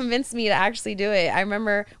one that convinced me to actually do it. I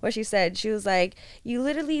remember what she said. She was like, "You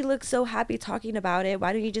literally look so happy talking about it.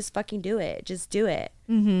 Why don't you just fucking do it? Just do it."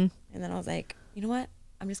 And then I was like, you know what?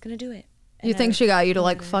 I'm just gonna do it. And you think she got you to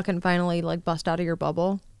like fucking finally like bust out of your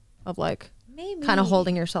bubble of like maybe kind of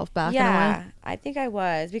holding yourself back? Yeah, in a way? I think I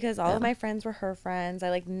was, because all of my friends were her friends. I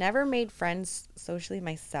like never made friends socially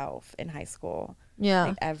myself in high school. Yeah,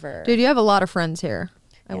 like, ever. Dude, you have a lot of friends here.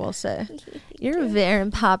 I will say, you're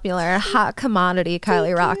very popular, hot commodity,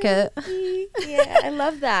 Kylie Rocket. Yeah, I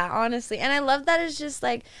love that, honestly, and I love that it's just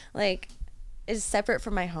like is separate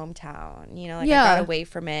from my hometown. You know, like I got away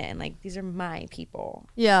from it, and like these are my people.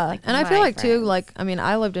 Yeah, like, and I feel like friends. Too, like, I mean,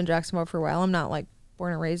 I lived in Jacksonville for a while. I'm not like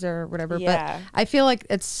born and raised there or whatever, but I feel like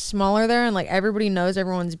it's smaller there, and like everybody knows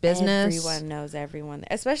everyone's business. Everyone knows everyone,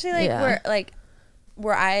 especially like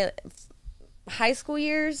where I. High school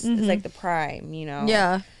years is like the prime, you know.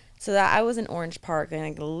 Yeah. So that I was in Orange Park, and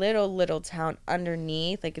like a little town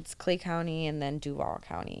underneath, like it's Clay County and then Duval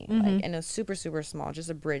County, like, and it was super small,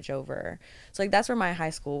 just a bridge over. So like that's where my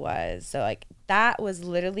high school was. So like that was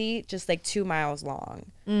literally just like 2 miles long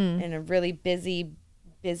in a really busy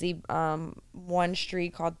busy one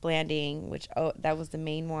street called Blanding, which that was the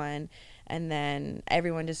main one. And then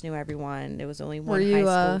everyone just knew everyone. There was only one high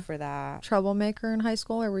school for that. Troublemaker in high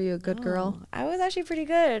school, or were you a good girl? I was actually pretty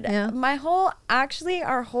good. Yeah.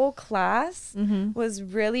 Our whole class was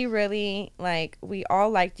really, really, like, we all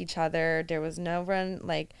liked each other. There was no one,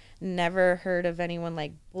 like, never heard of anyone,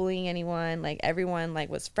 like, bullying anyone. Like, everyone, like,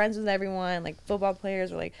 was friends with everyone. Like, football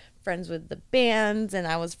players were, like, friends with the bands. And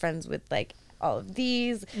I was friends with, like, all of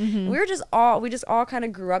these. We just all kind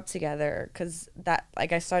of grew up together, because that,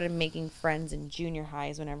 like, I started making friends in junior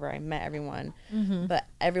highs whenever I met everyone. But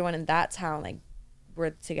everyone in that town, like,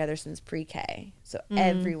 were together since pre-K, so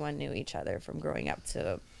everyone knew each other from growing up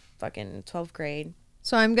to fucking 12th grade.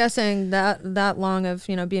 So I'm guessing that long of,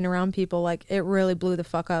 you know, being around people, like, it really blew the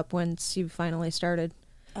fuck up once you finally started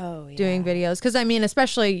doing videos. Because I mean,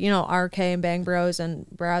 especially, you know, RK and Bang Bros and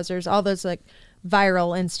Brazzers, all those, like,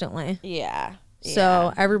 viral instantly.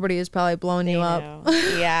 So everybody is probably blowing you up.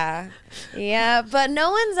 Yeah, but no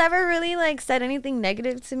one's ever really, like, said anything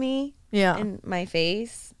negative to me in my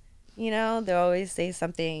face. You know, they'll always say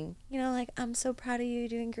something, you know, like, I'm so proud of you,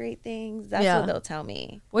 doing great things. That's what they'll tell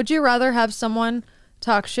me. Would you rather have someone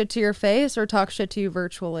talk shit to your face or talk shit to you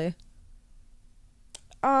virtually?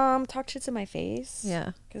 Talk shit to my face.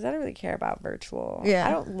 Yeah. Because I don't really care about virtual. Yeah.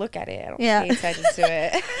 I don't look at it. I don't pay attention to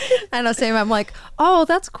it. I know, same. I'm like, oh,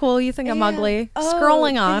 that's cool. You think I'm ugly.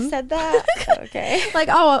 Scrolling on. You said that? Okay. Like,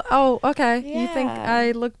 oh, okay. You think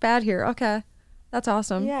I look bad here. Okay. That's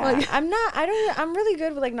awesome. Yeah. Like, I'm really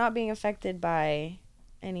good with, like, not being affected by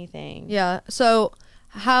anything. Yeah. So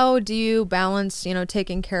how do you balance, you know,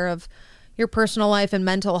 taking care of your personal life and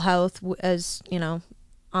mental health as, you know,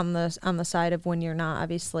 on the side of when you're not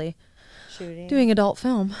obviously doing adult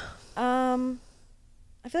film?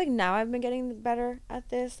 I feel like now I've been getting better at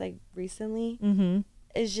this, like, recently.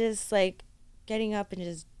 It's just, like, getting up and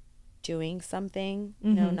just doing something,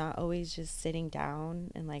 you know, not always just sitting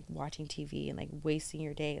down and, like, watching TV and, like, wasting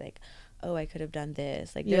your day, like, oh, I could have done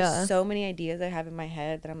this. Like, there's so many ideas I have in my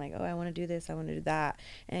head that I'm like, oh, I want to do this, I want to do that,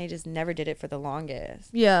 and I just never did it for the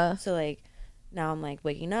longest. So, like, now I'm, like,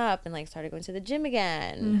 waking up and, like, started going to the gym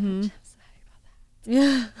again. I'm so happy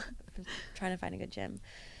about that. I'm trying to find a good gym.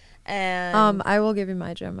 And I will give you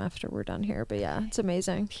my gym after we're done here, but yeah, it's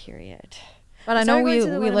amazing. Period. But I know we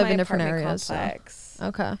live in different areas. Complex. So.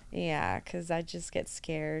 Okay. Yeah, because I just get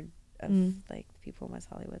scared of like people in West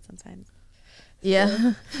Hollywood sometimes.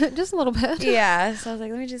 Yeah, just a little bit. Yeah, so I was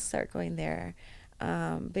like, let me just start going there.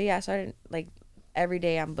 But yeah, I started, like, every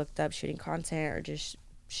day I'm booked up shooting content or just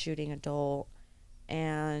shooting adult.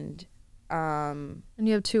 And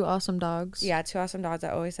you have 2 awesome dogs. Yeah, 2 awesome dogs. I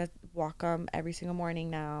always have to walk them every single morning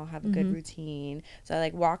now, have a good routine. So I,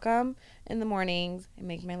 like, walk them in the mornings and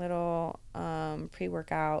make my little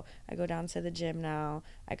pre-workout. I go down to the gym now.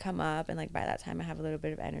 I come up, and, like, by that time I have a little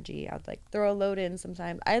bit of energy. I'll, like, throw a load in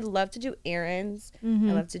sometimes. I love to do errands.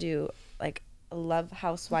 I love to do, like, I love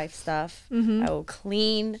housewife stuff. I will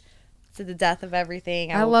clean to the death of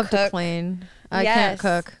everything. I love to clean. I can't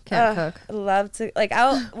cook. Can't cook. I love to, like,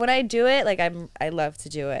 when I do it, like, I love to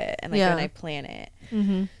do it, and, like, when I plan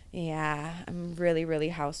it. Yeah, I'm really, really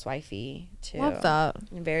housewifey too. Love that.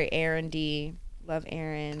 I'm very errandy. Love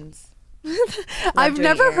errands. I've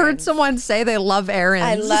never heard someone say they love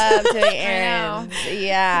errands. I love doing errands.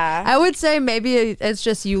 Yeah. I would say maybe it's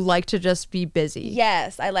just you like to just be busy.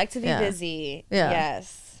 Yes, I like to be busy. Yeah.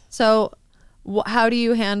 Yes. So how do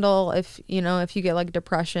you handle if you get, like,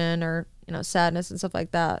 depression or, you know, sadness and stuff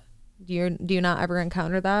like that? Do you not ever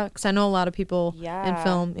encounter that? Because I know a lot of people in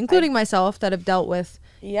film, including myself, that have dealt with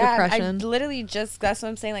depression. I literally that's what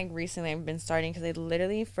I'm saying. Like, recently I've been starting, because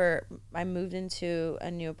I moved into a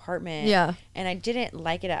new apartment. Yeah. And I didn't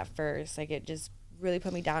like it at first. Like, it just really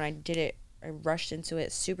put me down. I rushed into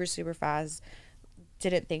it super, super fast.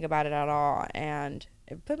 Didn't think about it at all. And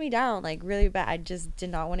it put me down, like, really bad. I just did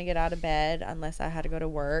not want to get out of bed unless I had to go to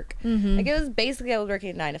work. Like, it was basically, I was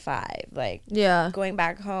working 9 to 5, like, going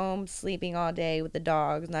back home, sleeping all day with the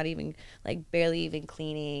dogs, not even, like, barely even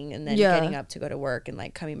cleaning, and then getting up to go to work and,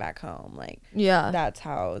 like, coming back home. Like, that's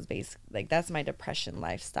how it was basically, like, that's my depression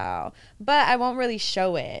lifestyle. But I won't really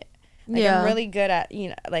show it. Like, I'm really good at, you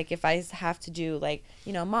know, like, if I have to do, like,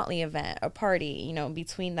 you know, a Motley event, a party, you know,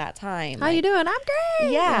 between that time. How you doing? I'm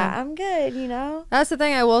great. Yeah, I'm good, you know. That's the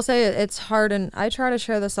thing I will say. It's hard, and I try to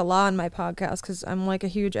share this a lot on my podcast, because I'm, like, a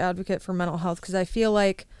huge advocate for mental health, because I feel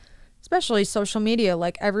like, especially social media,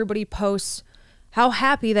 like, everybody posts how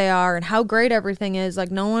happy they are and how great everything is.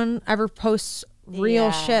 Like, no one ever posts real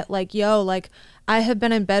Yeah. shit. Like, yo, like I have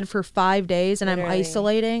been in bed for 5 days and Literally. I'm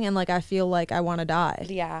isolating and like I feel like I want to die.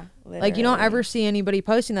 Yeah. Like you don't literally. ever see anybody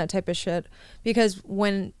posting that type of shit because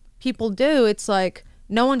when people do, it's like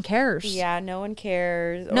no one cares. Yeah, no one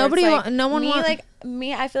cares. Or Nobody it's wa- no one me, want- like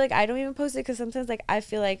me, I feel like I don't even post it because sometimes like I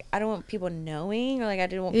feel like I don't want people knowing or like I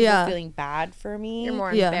don't want people feeling bad for me. You're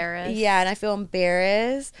more Yeah. embarrassed. Yeah, and I feel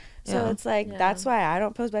embarrassed. So Yeah. it's like Yeah. that's why I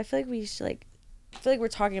don't post. But I feel like we should like. I feel like we're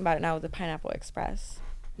talking about it now with the Pineapple Express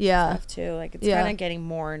Yeah. stuff too. Like it's Yeah. kind of getting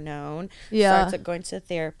more known. Yeah. Starts like going to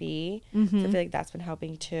therapy. So I feel like that's been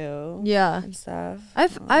helping too. Yeah. And stuff.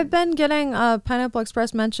 I've been getting Pineapple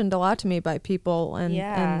Express mentioned a lot to me by people and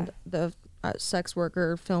Yeah. the sex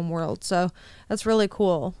worker film world. So that's really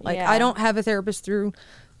cool. Like Yeah. I don't have a therapist through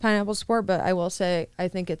Pineapple Support, but I will say I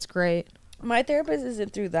think it's great. My therapist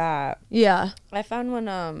isn't through that. Yeah. I found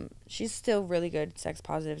one. She's still really good, sex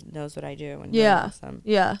positive, knows what I do, and Yeah. really awesome.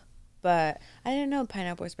 Yeah. But I didn't know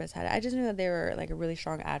Pineapple Express had it. I just knew that they were like a really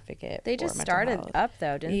strong advocate. They for just mental started health. up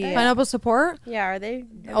though, didn't Yeah. they? Pineapple Support? Yeah, are they?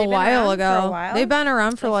 A while ago. For a while? They've been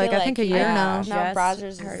around for I like feel I think a like, year yeah. now. Now Just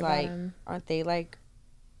Brazzers heard is about like, them. aren't they like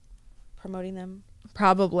promoting them?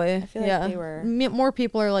 Probably. I feel like yeah. they were. More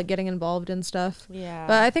people are like getting involved in stuff. Yeah.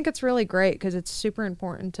 But I think it's really great because it's super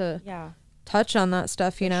important to yeah. touch on that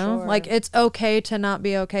stuff, you For know? sure. Like it's okay to not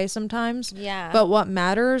be okay sometimes. Yeah. But what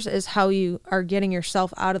matters is how you are getting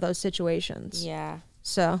yourself out of those situations. Yeah.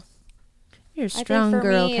 So you're a I think strong for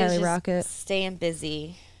girl, me, it's Kylie just Rocket. staying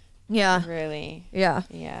busy. Yeah. Really. Yeah.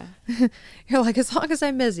 Yeah. You're like, as long as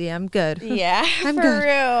I'm busy, I'm good. Yeah, I'm for good.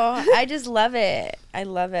 real. I just love it. I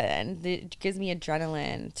love it. And it gives me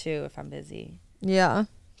adrenaline too if I'm busy. Yeah.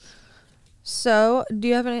 So do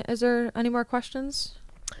you have any, is there any more questions?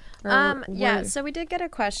 Or Yeah, were- so we did get a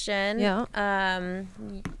question. Yeah. A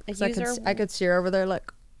 'cause I user. I could see her over there like,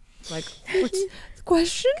 what's the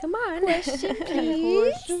question? Come on.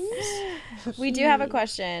 We do have a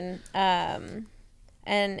question.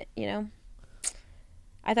 And, you know,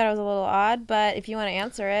 I thought it was a little odd, but if you want to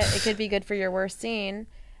answer it, it could be good for your worst scene.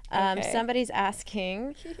 Okay. Somebody's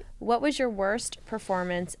asking, what was your worst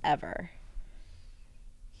performance ever?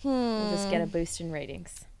 We'll just get a boost in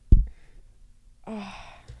ratings.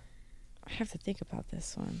 I have to think about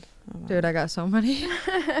this one. Hold on. Dude, I got so many.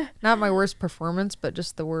 Not my worst performance, but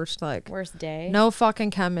just the worst, like, Worst day? no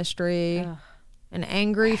fucking chemistry, Ugh. an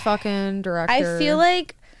angry fucking director.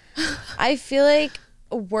 I feel like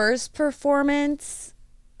worst performance,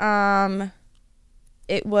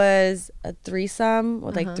 it was a threesome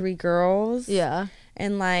with like 3 girls. Yeah.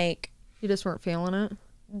 And like You just weren't feeling it.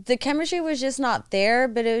 the chemistry was just not there,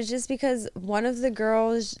 but it was just because one of the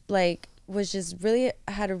girls like was just really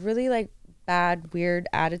had a really like bad weird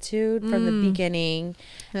attitude from the beginning.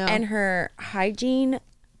 Yeah. And her hygiene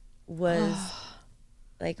was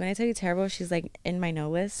like, when I tell you terrible, she's like in my no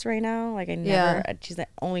list right now. Like I never she's the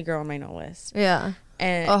only girl on my no list. Yeah.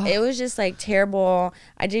 And it was just like terrible.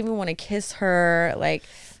 I didn't even want to kiss her. Like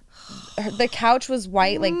the couch was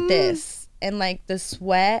white like this, and like the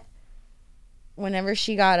sweat whenever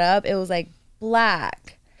she got up, it was like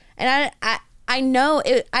black. And I know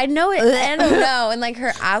it. I don't know. And like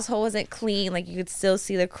her asshole wasn't clean. Like you could still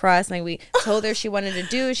see the crust. Like we told her she wanted to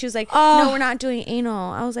do it. She was like, "No, we're not doing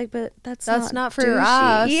anal." I was like, "But that's not for your douchey."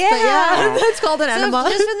 ass. But Yeah, that's called an so enema.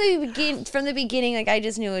 just from the beginning, like I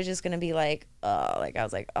just knew it was just gonna be like, like I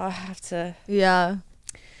was like, oh, I have to. Yeah.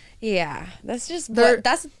 Yeah, that's just There-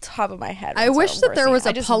 that's the top of my head. I What's wish the that worst there thing. was I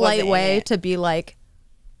a just polite wasn't in way it. to be like,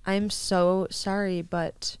 I'm so sorry,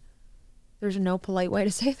 but there's no polite way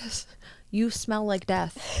to say this. You smell like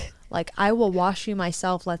death. Like, I will wash you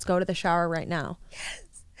myself. Let's go to the shower right now.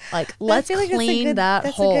 Like, let's I feel like that's a clean good- that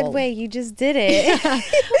that's hole. a good way. You just did it.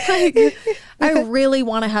 Like, I really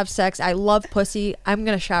want to have sex. I love pussy. I'm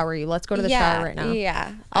going to shower you. Let's go to the shower right now.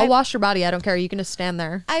 Yeah, I'll wash your body. I don't care. You can just stand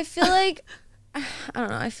there. I feel like I don't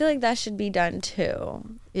know. I feel like that should be done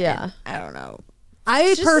too. Yeah. I don't know. I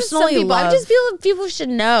Just personally some people, I love... just feel people should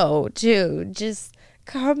know too. Just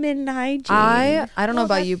common hygiene. I don't know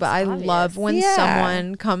about you, but I obvious. love when Yeah.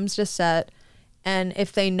 someone comes to set and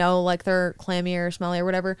if they know like they're clammy or smelly or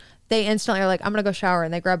whatever, they instantly are like, I'm gonna go shower,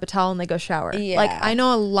 and they grab a towel and they go shower. Yeah. Like I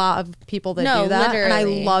know a lot of people that No, do that, and I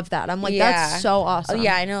literally. love that. I'm like, Yeah. that's so awesome. Oh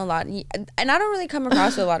yeah, I know a lot, and I don't really come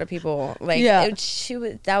across with a lot of people. Like, Yeah.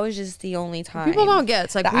 that was just the only time People don't get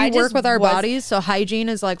it's like That we I work just with our was- bodies, so hygiene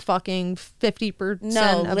is like fucking 50%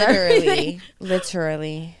 No, of everything. literally,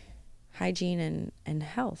 literally, hygiene and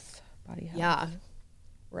health, body health. Yeah.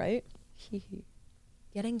 Right?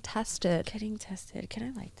 Getting tested. Getting tested. Can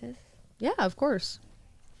I like this? Yeah, of course.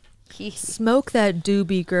 Smoke that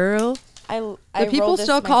doobie, girl. I Do people rolled this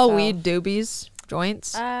still call myself. weed doobies?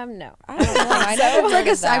 joints? No. I don't know. I never It's like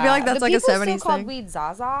heard of I feel like that. that's Do like a people 70s still call thing. weed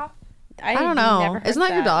Zaza? I don't know. Isn't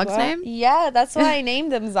that your dog's name? Yeah, that's why I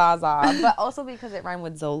named him Zaza, but also because it rhymed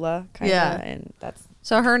with Zola, kind of. Yeah. And that's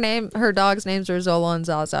So her dog's names are Zola and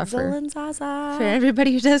Zaza Zola and Zaza. for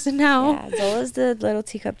everybody who doesn't know. Yeah, Zola's the little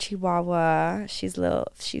teacup chihuahua. She's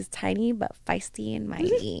tiny but feisty and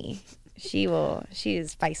mighty. She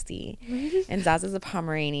is feisty. And Zaza's a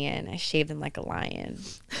Pomeranian. I shaved him like a lion.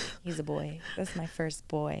 He's a boy. That's my first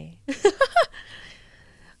boy.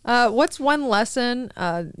 What's one lesson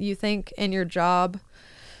you think in your job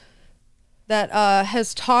that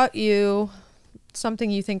has taught you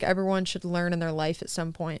something you think everyone should learn in their life at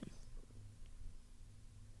some point?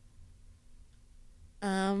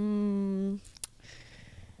 You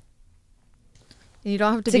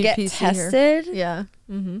don't have to be get PC tested. Here. Yeah.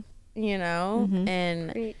 Mm-hmm. You know,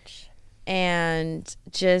 and Preach. and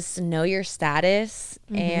just know your status.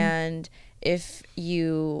 And if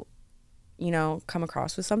you come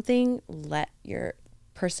across with something, let your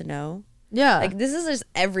person know. Yeah. Like, this is just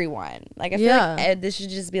everyone. Like, I feel like this should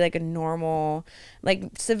just be like a normal, like,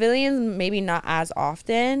 civilians maybe not as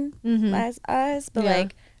often as us, but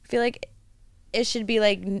like I feel like it should be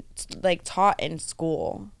like taught in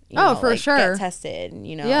school. For like, sure. Get tested.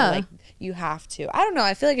 Like, you have to. I don't know.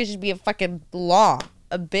 I feel like it should be a fucking law,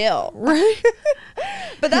 a bill. Right.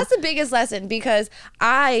 But that's the biggest lesson, because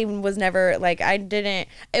I was never like,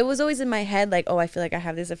 it was always in my head like, oh, I feel like I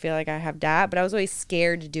have this, I feel like I have that, but I was always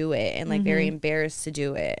scared to do it and like very embarrassed to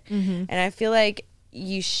do it. And I feel like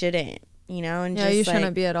you shouldn't, and Yeah, just you like,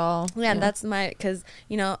 shouldn't be at all. yeah, that's because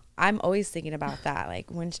I'm always thinking about that, like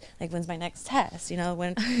when's my next test,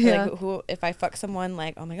 when like who, if I fuck someone,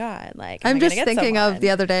 like, oh my god, like I'm just thinking of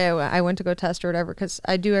the other day I went to go test or whatever, because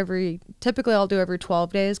I do typically I'll do every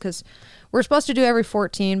 12 days, because we're supposed to do every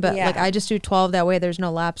 14, but like I just do 12, that way there's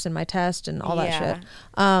no lapse in my test and all that shit.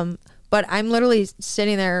 But I'm literally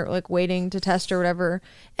sitting there like waiting to test or whatever,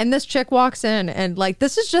 and this chick walks in, and like,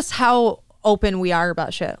 this is just how open we are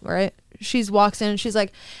about shit, right? She walks in and she's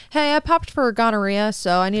like, hey, I popped for gonorrhea,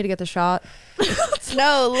 so I need to get the shot.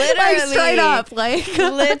 No, literally. Like, straight up, like.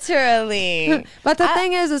 Literally. But the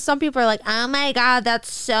thing is some people are like, oh my God,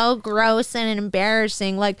 that's so gross and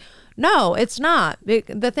embarrassing. Like, no, it's not.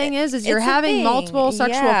 The thing is you're having multiple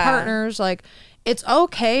sexual partners. Like, it's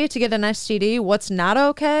okay to get an STD. What's not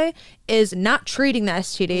okay is not treating the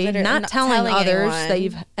STD, not telling others that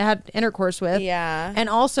you've had intercourse with. Yeah. And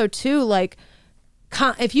also, too, like,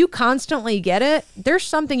 if you constantly get it, there's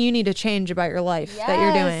something you need to change about your life that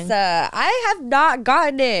you're doing. I have not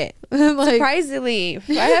gotten it. Like, surprisingly,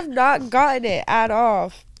 I have not gotten it at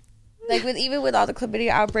all. Like, even with all the chlamydia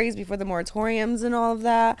outbreaks before the moratoriums and all of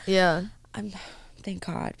that. Yeah. Thank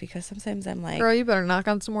God, because sometimes I'm like, girl, you better knock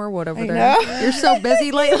on some more wood over there. know. You're so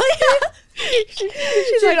busy lately.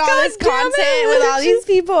 she's like, all this content with all these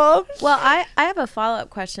people. Well, I have a follow-up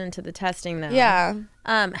question to the testing, though. Yeah.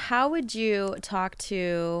 How would you talk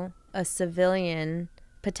to a civilian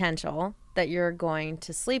potential that you're going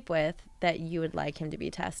to sleep with that you would like him to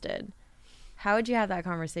be tested? How would you have that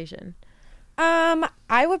conversation?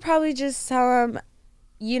 I would probably just tell him,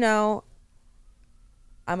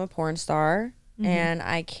 I'm a porn star and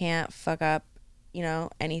I can't fuck up,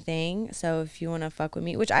 anything. So if you want to fuck with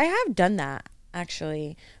me, which I have done that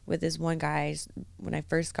actually with this one guy when I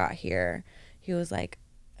first got here, he was like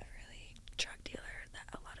a really drug dealer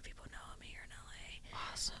that a lot of people know him here in LA.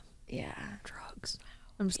 Awesome. Yeah. Drugs.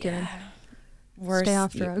 I'm just kidding. Worst, Stay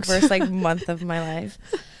off drugs. Worst like month of my life.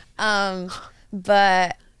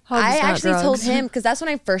 But I actually told him, because that's when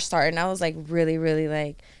I first started, and I was like really, really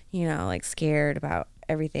like, like scared about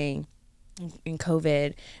everything in COVID.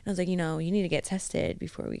 And I was like, you need to get tested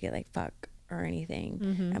before we get like fuck or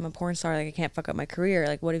anything. I'm a porn star, like I can't fuck up my career.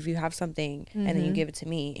 Like, what if you have something and then you give it to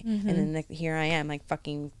me, and then like, here I am like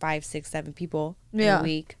fucking 5, 6, 7 people in a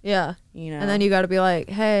week. Yeah. And then you got to be like,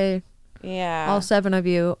 hey, all 7 of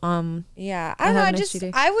you. Yeah. I don't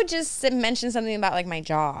know. I would just mention something about like my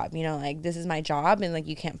job. Like, this is my job, and like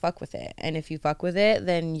you can't fuck with it. And if you fuck with it,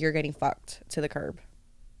 then you're getting fucked to the curb.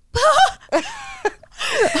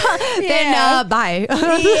 Then bye.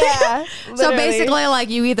 Yeah. So basically, like,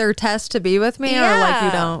 you either test to be with me or like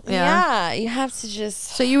you don't. Yeah. You have to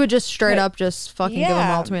just. So you would just straight up just fucking give them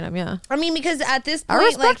an ultimatum. Yeah. I mean, because at this point, I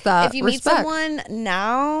respect like, that. if you meet someone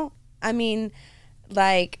now, I mean,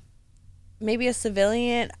 like, maybe a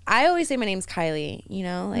civilian. I always say my name's Kylie,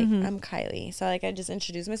 like I'm Kylie. So like I just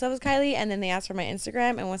introduce myself as Kylie, and then they ask for my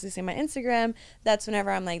Instagram, and once they say my Instagram, that's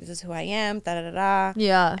whenever I'm like, this is who I am, da da da da.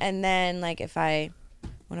 Yeah. And then like if I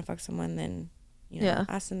want to fuck someone, then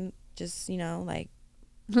ask them just like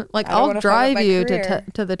Like, I don't I'll wanna fuck up drive my you career.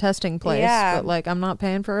 to the testing place, Yeah. but like, I'm not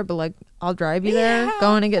paying for it. But like, I'll drive you there, Yeah.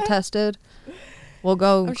 going to get tested. We'll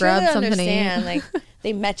go I'm grab sure they something understand. to eat. Like,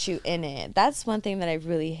 they met you in it. That's one thing that I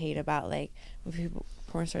really hate about like when people,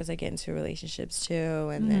 porn stars, like get into relationships too,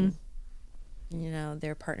 and then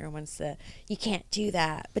their partner wants to. You can't do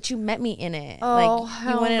that, but you met me in it. Oh, like you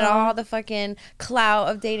hell wanted no. all the fucking clout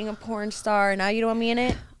of dating a porn star, and now you don't want me in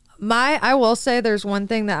it. I will say there's one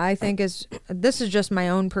thing that I think is, this is just my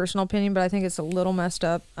own personal opinion, but I think it's a little messed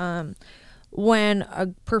up. When a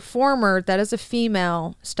performer that is a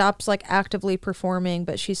female stops like actively performing,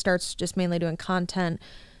 but she starts just mainly doing content,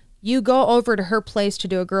 you go over to her place to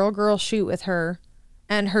do a girl shoot with her,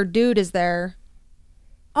 and her dude is there.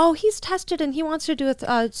 Oh, he's tested and he wants to do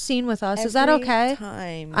a scene with us. Is that Every okay?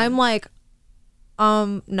 time. I'm like,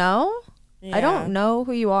 no. I Yeah. don't know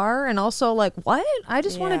who you are, and also like, what? I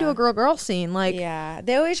just want to do a girl scene. Like, Yeah,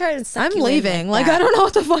 they always try to suck I'm you in leaving. Like, that. I don't know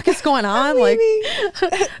what the fuck is going on. Like,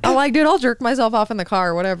 I'm like, dude, I'll jerk myself off in the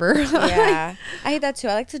car, whatever. Yeah, I hate that too.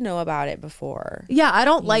 I like to know about it before. Yeah, I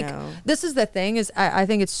don't like. know. This is the thing is, I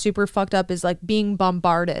think it's super fucked up. Is like being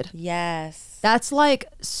bombarded. Yes. That's like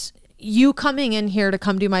you coming in here to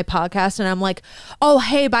come do my podcast, and I'm like, oh,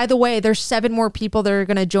 hey, by the way, there's 7 more people that are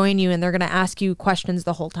gonna join you, and they're gonna ask you questions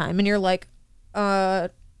the whole time, and you're like,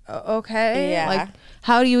 okay, Yeah. like,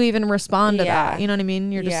 how do you even respond to Yeah. that? You know what I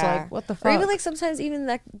mean? You're just Yeah. like, what the fuck? Or even like sometimes even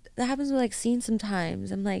that happens with like scenes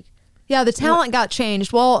sometimes. I'm like, yeah, the talent got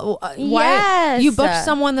changed. Well, why Yes. you booked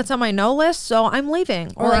someone that's on my no list, so I'm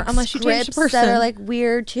leaving. or like unless you change the scripts person. that are like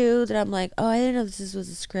weird too. That I'm like, oh, I didn't know this was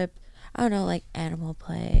a script. I don't know, like Animal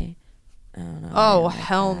Play. I don't know. I oh don't like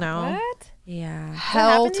hell that. no, What? Yeah. hell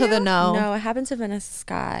happened to to the you? no, No, it happened to Vanessa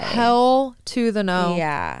Sky. hell to the no.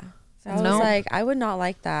 Yeah. So I was No. like, I would not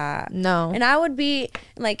like that. No. And I would be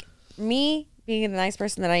like, me being the nice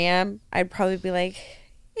person that I am, I'd probably be like,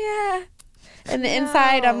 yeah. And the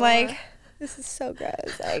inside, I'm like, this is so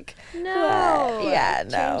gross. Like, No. what? Yeah,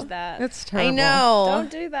 no. Change that. It's terrible. I know. Don't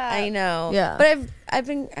do that. I know. Yeah. But I've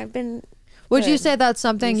been. Would you good say that's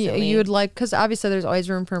something recently. you would like? Because obviously there's always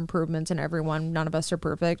room for improvements in everyone. None of us are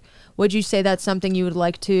perfect. Would you say that's something you would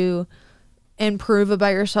like to improve about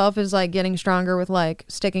yourself, is like getting stronger with like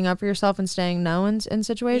sticking up for yourself and staying no in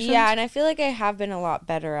situations? Yeah, and I feel like I have been a lot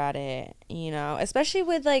better at it, especially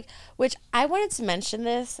with like, which I wanted to mention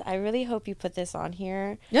this. I really hope you put this on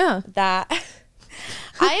here. Yeah. That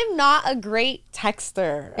I am not a great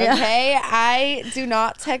texter, Yeah. okay? I do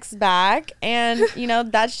not text back, and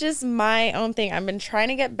that's just my own thing. I've been trying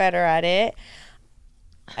to get better at it.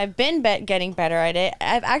 I've been getting better at it.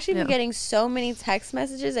 I've actually been getting so many text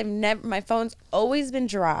messages. My phone's always been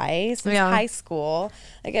dry since high school.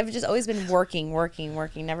 Like, I've just always been working,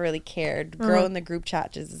 never really cared. Girl in the group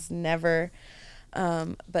chat just is never.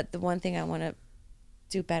 But the one thing I want to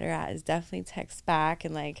do better at is definitely text back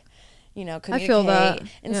and like, communicate feel that.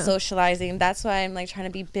 and Yeah. socializing. That's why I'm like trying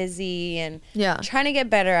to be busy and Yeah. trying to get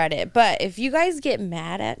better at it. But if you guys get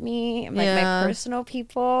mad at me, like my personal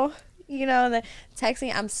people, the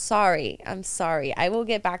texting, I'm sorry. I will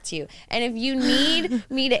get back to you. And if you need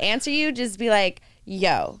me to answer you, just be like,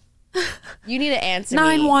 yo, you need to answer me.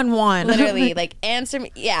 911. Literally, like, answer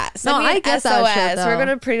me. Yeah. Send me I an get SOS. that shit, though. We're going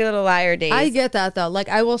to Pretty Little Liar days. I get that though. Like,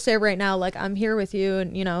 I will say right now, like, I'm here with you,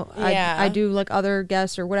 and I do like other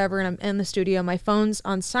guests or whatever, and I'm in the studio. My phone's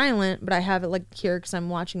on silent, but I have it like here because I'm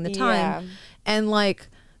watching the time, and like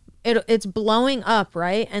it's blowing up,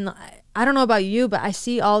 right? And I don't know about you, but I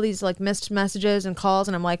see all these like missed messages and calls,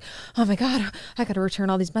 and I'm like, oh my god, I got to return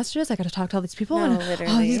all these messages. I got to talk to all these people, and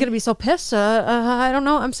literally. he's gonna be so pissed. I don't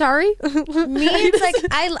know. I'm sorry. Me, it's like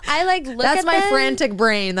I like look That's at my them. frantic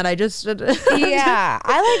brain that I just Yeah,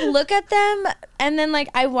 I like look at them, and then like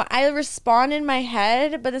I respond in my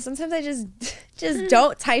head, but then sometimes I just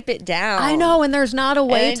don't type it down. I know, and there's not a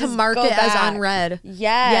way I to just mark go it as back. unread.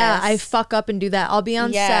 Yes. Yeah, I fuck up and do that. I'll be on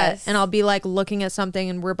set Yes. and I'll be like looking at something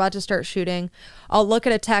and we're about to start shooting. I'll look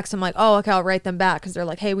at a text. I'm like, oh, okay, I'll write them back because they're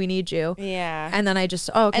like, hey, we need you. Yeah. And then I just,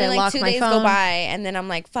 oh, okay, and then, like lock 2 my days phone. go by, and then I'm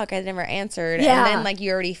like, fuck, I never answered. Yeah. And then like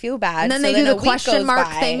you already feel bad. And then so they do a the week question goes mark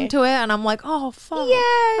by. thing to it, and I'm like, oh, fuck.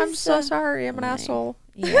 Yes. I'm so sorry. I'm an asshole.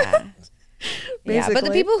 Yeah. Yeah, but the Basically.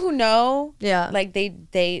 people who know, Yeah. like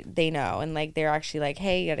they know, and like they're actually like,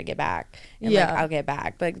 hey, you gotta get back, and Yeah. like I'll get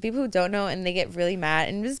back. But the people who don't know, and they get really mad,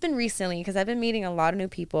 and this has been recently because I've been meeting a lot of new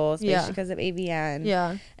people, especially because of AVN.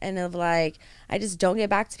 Yeah. And of like, I just don't get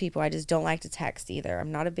back to people. I just don't like to text either.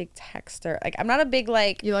 I'm not a big texter. Like, I'm not a big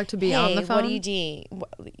like. You like to be hey, on the phone? What do you do?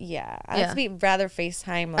 Yeah, I like Yeah. to be rather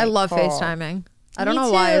FaceTime. Like, I love call. FaceTiming. I don't Me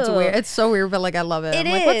know why it's too. weird. It's so weird, but like I love it. It I'm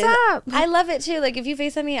is. like, what's up? I love it too. Like if you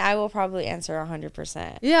FaceTime me, I will probably answer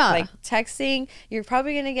 100%. Yeah. Like texting, you're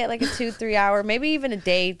probably gonna get like a 2-3 hour, maybe even a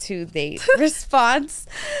day to date response,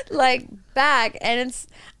 like back. And it's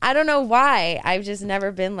I don't know why. I've just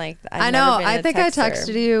never been like. I know. I think I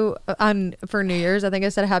texted you for New Year's. I think I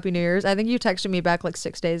said Happy New Year's. I think you texted me back like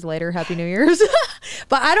 6 days later, Happy New Year's.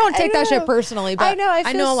 But I don't take that shit personally. But I know. I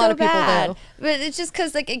feel know a lot so of people bad. do. But it's just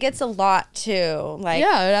because like it gets a lot too. Like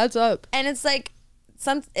Yeah, it adds up. and it's like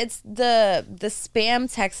it's the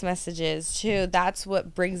spam text messages too. That's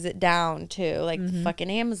what brings it down to like the fucking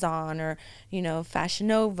Amazon or Fashion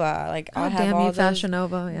Nova. Like I'll God have damn all you, those, Fashion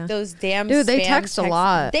Nova. Yeah. those damn Dude, they spam text a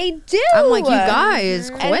lot. They do. I'm like, you guys,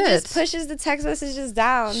 quit. and it just pushes the text messages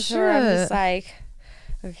down. So I'm Shit. just like,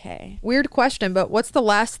 okay. Weird question, but what's the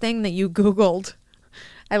last thing that you Googled?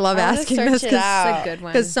 I love I wanna asking search this it because out. It's a good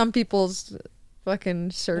one. some people's fucking Let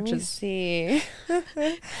me searches. see.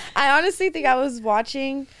 I honestly think I was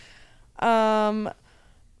watching.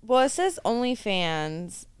 Well, it says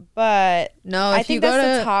OnlyFans, but No, I if think you go that's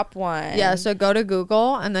to the top one. Yeah, so go to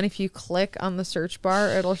Google, and then if you click on the search bar,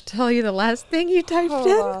 it'll tell you the last thing you typed Hold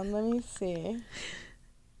in. on, let me see.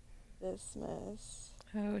 Dismiss.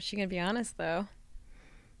 Oh, is she gonna be honest though?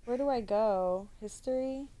 Where do I go?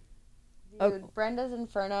 History. Dude, Oh. Brenda's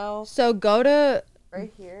Inferno. So go to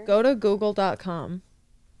Right here. google.com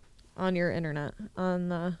on your internet on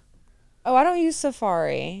the. Oh, I don't use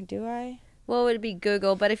Safari. Do I? Well, it would be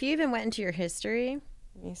Google, but if you even went into your history,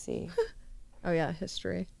 Let me see. Oh yeah,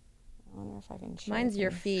 history. I wonder if I can. Show mine's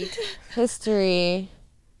your this. feet. History.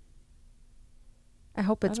 I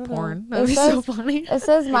hope it's don't know. porn. It That'd be so says- funny. It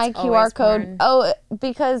says my It's QR always code. porn. Oh,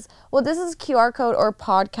 because this is QR code or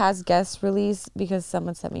podcast guest release because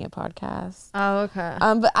someone sent me a podcast. Oh okay.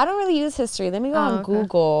 But I don't really use history. Let me go on okay.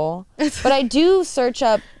 Google. But I do search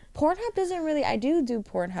up. Pornhub doesn't really. I do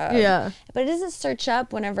Pornhub. Yeah. But it doesn't search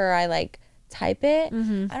up whenever I like type it.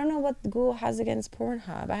 Mm-hmm. I don't know what Google has against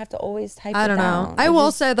Pornhub. I have to always type. I it don't down. know. I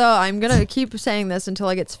will say though, I'm gonna keep saying this until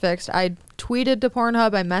it gets fixed. I tweeted to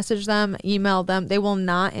Pornhub, I messaged them, emailed them. They will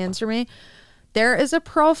not answer me. There is a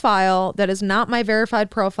profile that is not my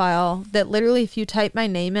verified profile that literally, if you type my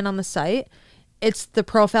name in on the site, it's the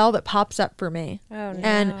profile that pops up for me. Oh no.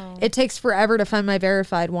 And it takes forever to find my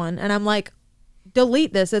verified one. And I'm like,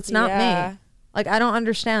 delete this. It's not Yeah. me. Like, I don't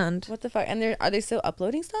understand. What the fuck? And are they still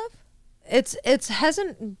uploading stuff?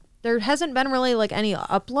 There hasn't been really like any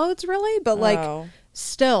uploads really, but like Oh.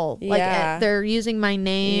 still like Yeah. they're using my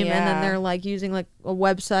name and then Yeah. they're like using like a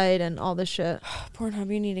website and all this shit.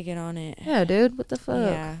 Pornhub, you need to get on it. Yeah, dude, what the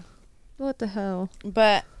fuck? Yeah. What the hell?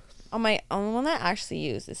 But on the one that I actually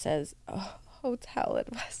use, it says hotel in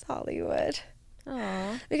West Hollywood.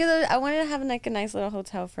 Aw. Because I wanted to have like a nice little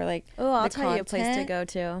hotel for like. Oh, I'll the tell you a place to content. go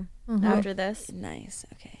to Mhm. after this. Nice.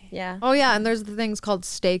 Okay. Yeah. Oh yeah, and there's the things called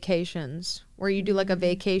staycations where you do like a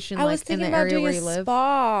vacation I was like in thinking the about area doing where a you live.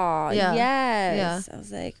 spa. Yeah. Yes. I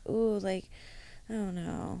was like, ooh, like, I don't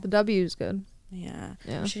know. The W's good. Yeah.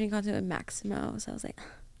 Yeah. I'm shooting content with Maximo, so I was like,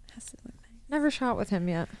 has to look nice. Never shot with him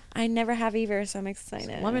yet. I never have either, so I'm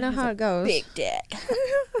excited. Let me know He's how a it goes. Big dick.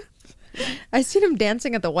 I seen him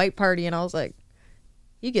dancing at the white party and I was like,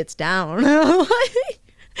 he gets down.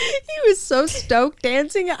 He was so stoked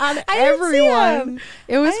dancing on I didn't see everyone. him.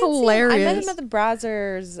 It was I didn't see him. hilarious. I met him at the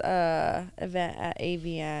Brazzers event at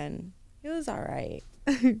AVN. It was all right.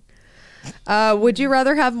 Would you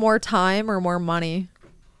rather have more time or more money?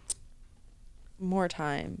 More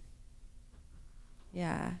time.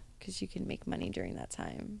 Yeah, because you can make money during that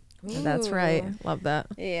time. That's right. Love that.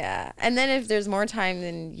 Yeah. And then if there's more time,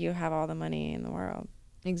 then you have all the money in the world.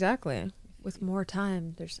 Exactly. With more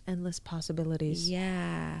time, there's endless possibilities.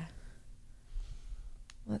 Yeah.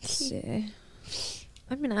 Let's see.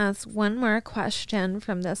 I'm going to ask one more question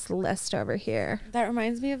from this list over here. That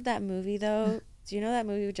reminds me of that movie, though. Do you know that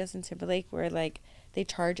movie with Justin Timberlake where, like, they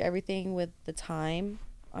charge everything with the time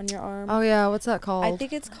on your arm? Oh, yeah. What's that called? I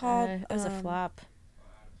think it's called... It was a flop.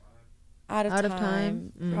 Out of Out of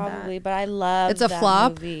Time. Time? Probably, but I love It's a that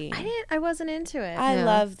flop? movie. I wasn't into it. I Yeah.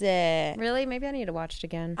 loved it. Really? Maybe I need to watch it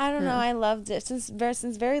again. I don't know. Yeah. I loved it since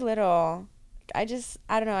very little. I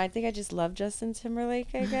don't know. I think I just love Justin Timberlake,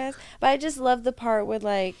 I guess. But I just love the part where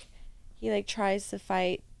like he like tries to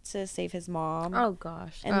fight to save his mom. Oh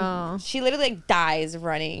gosh. And Oh. she literally like dies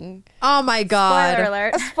running. Oh, my God. Spoiler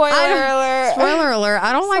alert. Spoiler alert. Spoiler alert.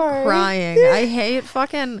 I don't like Sorry. crying. I hate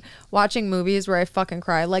fucking watching movies where I fucking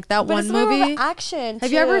cry. Like that But one it's more of movie. an action.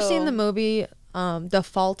 Have you ever too. seen the movie The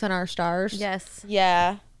Fault in Our Stars? Yes.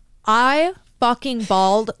 Yeah. I fucking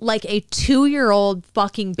bawled like a 2-year-old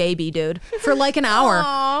fucking baby, dude, for like an hour.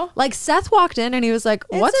 Aww. Like Seth walked in and he was like,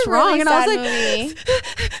 what's It's a wrong? really And I was sad like, movie.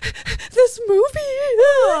 this movie.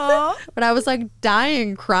 Aw. But I was like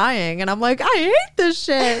dying, crying. And I'm like, I hate this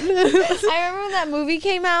shit. I remember when that movie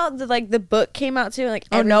came out, the book came out too. Like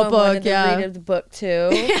everyone Notebook, wanted to yeah. read the book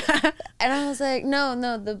too. And I was like, no,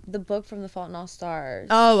 the book from The Fault in All Stars.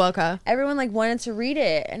 Oh, okay. Everyone like wanted to read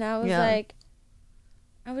it, and I was Yeah. like,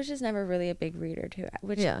 I was just never really a big reader too.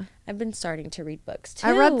 Which Yeah. I've been starting to read books too.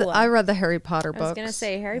 I read the Harry Potter books. I was gonna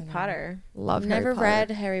say Harry Potter. Love I've Harry never Potter.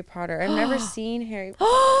 read Harry Potter. I've never seen Harry.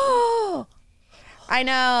 I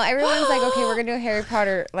know everyone's like, okay, we're gonna do a Harry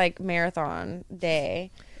Potter like marathon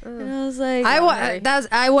day, and I was like,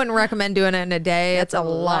 I wouldn't recommend doing it in a day. It's a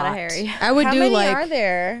lot. of Harry. I would how do many like are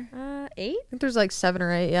there? 8? I think there's like 7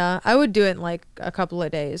 or 8. Yeah, I would do it in like a couple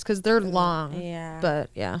of days because they're long. Yeah. But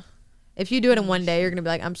yeah, if you do it in one day, you're gonna be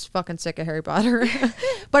like, I'm just fucking sick of Harry Potter.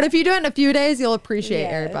 But if you do it in a few days, you'll appreciate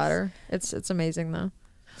Harry Yes. Potter. It's amazing though.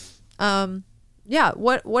 Yeah.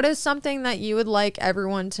 What is something that you would like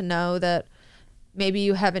everyone to know that maybe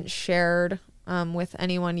you haven't shared with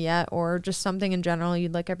anyone yet, or just something in general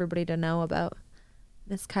you'd like everybody to know about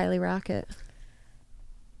Miss Kylie Rocket?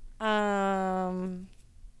 I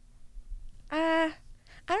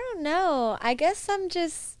don't know. I guess I don't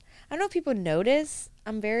know if people notice.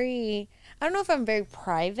 I don't know if I'm very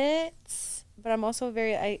private, but I'm also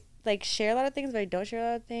I like share a lot of things, but I don't share a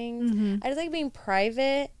lot of things. Mm-hmm. I just like being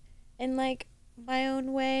private in like my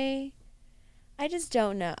own way. I just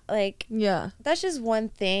don't know. Like, Yeah. that's just one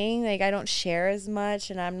thing. Like, I don't share as much,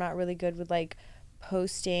 and I'm not really good with like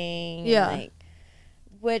posting. Yeah. And, like,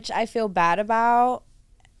 which I feel bad about.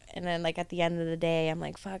 And then, like, at the end of the day, I'm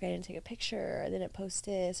like, fuck, I didn't take a picture, or I didn't post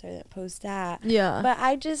this, or I didn't post that. Yeah. But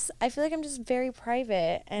I feel like I'm just very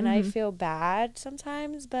private, and I feel bad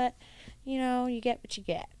sometimes, but, you know, you get what you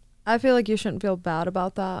get. I feel like you shouldn't feel bad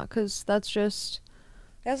about that because that's just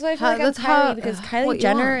That's why I feel like I'm Kylie, because Kylie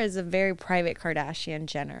Jenner is a very private Kardashian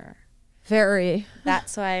Jenner. very.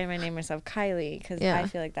 That's why I named myself Kylie, because Yeah. I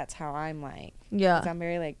feel like that's how I'm like. Yeah. 'Cause I'm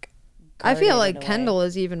very like. I feel guarded like in a way. Kendall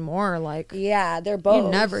is even more like. Yeah, they're both.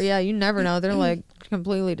 You never know. They're like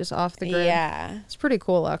completely just off the grid. Yeah. It's pretty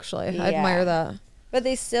cool, actually. I admire that. But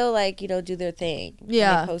they still like, you know, do their thing.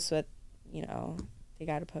 Yeah. And they post what, you know, they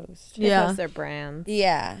got to post. They Yeah. post their brands.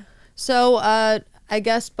 Yeah. So, I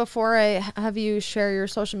guess before I have you share your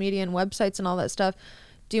social media and websites and all that stuff,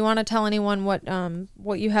 do you want to tell anyone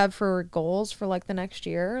what you have for goals for like the next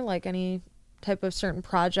year? Like any type of certain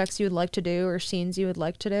projects you would like to do or scenes you would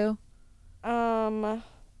like to do?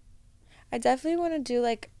 I definitely want to do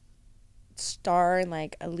like star in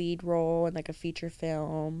like a lead role in like a feature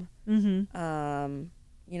film. Mm-hmm.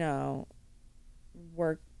 You know,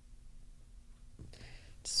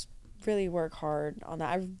 just really work hard on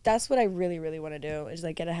that. That's what I really, really want to do, is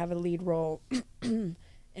like have a lead role in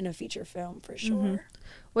a feature film for sure.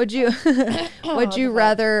 Would you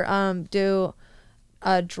rather do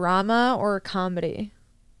a drama or a comedy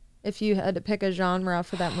if you had to pick a genre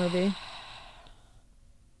for that movie?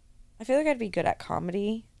 I feel like I'd be good at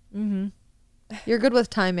comedy. Mm-hmm. You're good with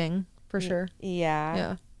timing for sure.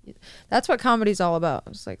 Yeah. Yeah, that's what comedy's all about.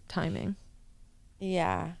 It's like timing.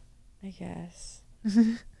 Yeah, I guess.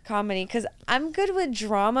 Comedy, because I'm good with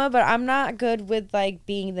drama, but I'm not good with like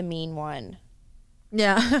being the mean one.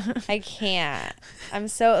 Yeah. I can't. I'm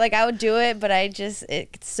so like, I would do it, but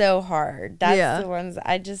it's so hard. That's the ones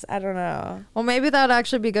I don't know. Well, maybe that'd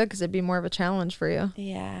actually be good because it'd be more of a challenge for you.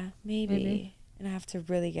 Yeah, maybe. And I have to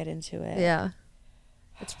really get into it. Yeah.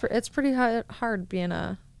 It's pretty hard being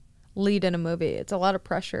a lead in a movie. It's a lot of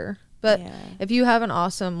pressure. But if you have an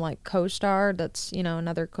awesome like co-star that's, you know,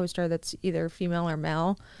 another co-star that's either female or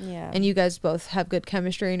male, and you guys both have good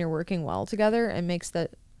chemistry and you're working well together, it makes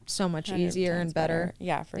that so much easier and better.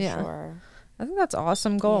 Yeah, for sure. I think that's an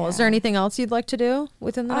awesome goal. Is there anything else you'd like to do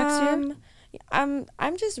within the next year?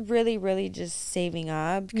 I'm just really, really just saving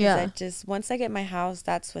up, because once I get my house,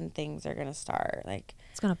 that's when things are gonna start. Like,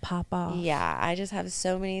 it's gonna pop off. Yeah, I just have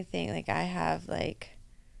so many things. Like, I have like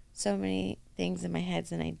so many things in my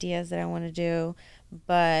heads and ideas that I want to do,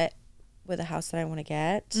 but with a house that I want to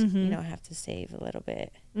get, you know, I have to save a little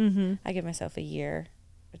bit. I give myself a year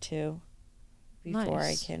or two before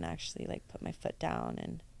I can actually like put my foot down.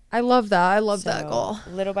 And I love that. I love that goal.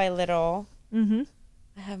 Little by little,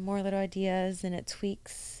 I have more little ideas, and it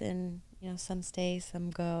tweaks, and you know, some stay,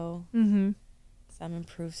 some go. So Some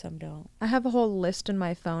improve, some don't. I have a whole list in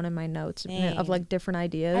my phone and my notes of like different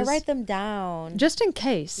ideas. I write them down. Just in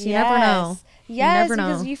case. You never know. Yes, you never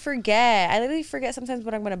because know. you forget. I literally forget sometimes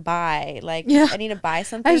what I'm going to buy. Like, Yeah. I need to buy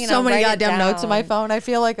something. I have so I'll many write it goddamn notes in my down. phone. I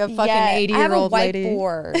feel like a fucking 80-year-old lady. I have a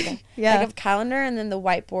whiteboard. Yeah. Like a calendar and then the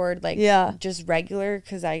whiteboard, like, Yeah. just regular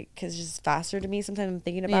because it's just faster to me. Sometimes I'm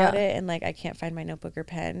thinking about it and, like, I can't find my notebook or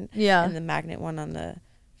pen. Yeah. And the magnet one on the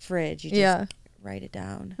fridge, you just write it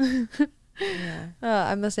down. Yeah.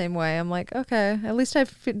 I'm the same way. I'm like, okay, at least I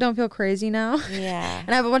don't feel crazy now. Yeah. And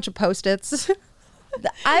I have a bunch of Post-its.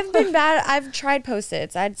 I've been bad. I've tried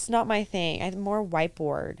Post-its. It's not my thing. I have more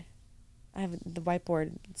whiteboard. I have the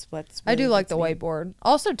whiteboard. It's what's I really do like gets the me. whiteboard.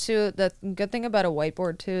 Also, too, the good thing about a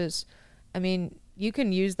whiteboard, too, is, I mean, you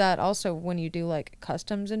can use that also when you do, like,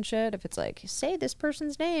 customs and shit. If it's like, say this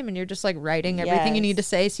person's name, and you're just, like, writing everything you need to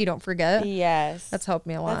say so you don't forget. Yes. That's helped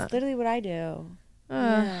me a lot. That's literally what I do.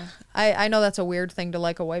 Yeah. I know that's a weird thing to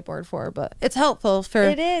like a whiteboard for, but it's helpful for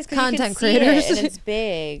It is 'cause content you can creators. see it and it's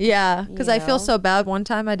big. Yeah, because I feel know? so bad. One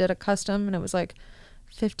time I did a custom and it was like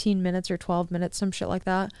 15 minutes or 12 minutes, some shit like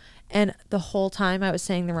that. And the whole time I was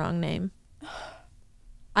saying the wrong name.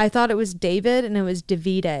 I thought it was David and it was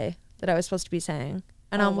Davide that I was supposed to be saying.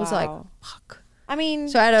 And I was like, fuck. I mean,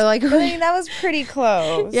 So I had to like, but I mean, that was pretty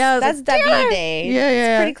close. Yeah, I was that's like, Davide. Yeah, It's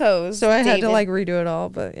yeah. pretty close. So I had to David. like redo it all,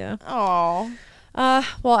 but yeah. Oh.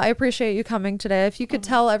 Well, I appreciate you coming today. If you could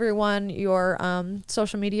tell everyone your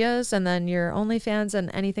social medias and then your OnlyFans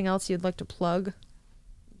and anything else you'd like to plug.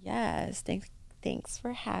 Yes. Thanks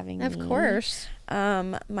for having me. Of course.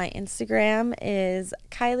 My Instagram is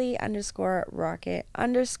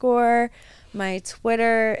Kylie_Rocket_. My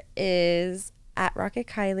Twitter is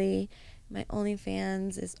 @RocketKylie. My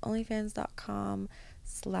OnlyFans is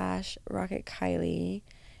onlyfans.com/RocketKylie.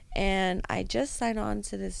 And I just signed on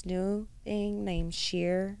to this new thing named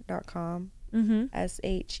Sheer.com.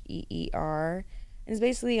 SHEER. And it's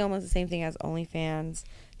basically almost the same thing as OnlyFans.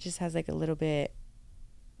 Just has like a little bit,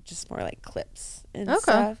 just more like clips and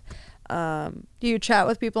stuff. Do you chat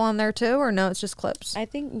with people on there too, or no, it's just clips? I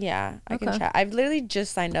think, I can chat. I've literally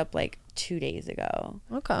just signed up like 2 days ago.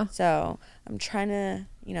 Okay. So I'm trying to,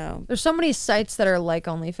 There's so many sites that are like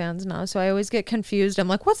OnlyFans now, so I always get confused. I'm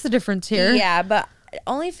like, what's the difference here? Yeah, but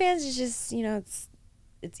OnlyFans is just,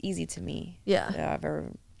 it's easy to me. Yeah. So I've ever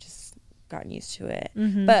just gotten used to it.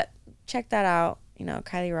 But check that out.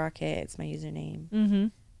 Kylie Rocket. It's my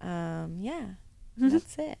username.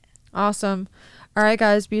 That's it. Awesome. All right,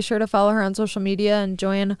 guys, be sure to follow her on social media and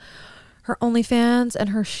join her OnlyFans and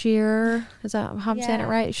her Sheer. Is that how I'm saying it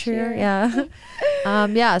right? Sheer. Yeah.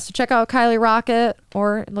 So check out Kylie Rocket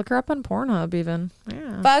or look her up on Pornhub even.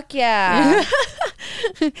 Yeah. Fuck yeah.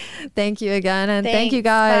 Thank you again. And thank you Thanks.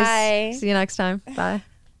 guys. Bye. See you next time. Bye.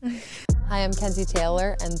 Hi, I'm Kenzie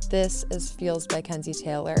Taylor, and this is FEELZ by Kenzie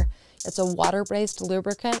Taylor. It's a water-based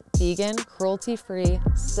lubricant, vegan, cruelty-free,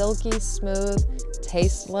 silky smooth,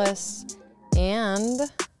 tasteless, and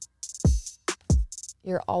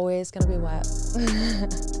you're always gonna be wet.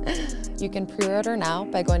 You can pre-order now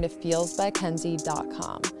by going to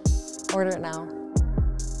feelsbykenzie.com. Order it now.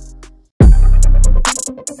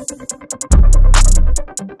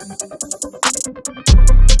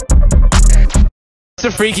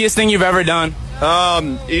 What's the freakiest thing you've ever done?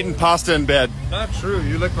 Eating pasta in bed. Not true.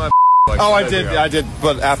 You licked my like Oh, I 5 did. ago. I did,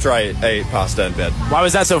 but after I ate pasta in bed. Why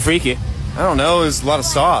was that so freaky? I don't know. It was a lot of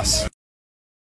sauce.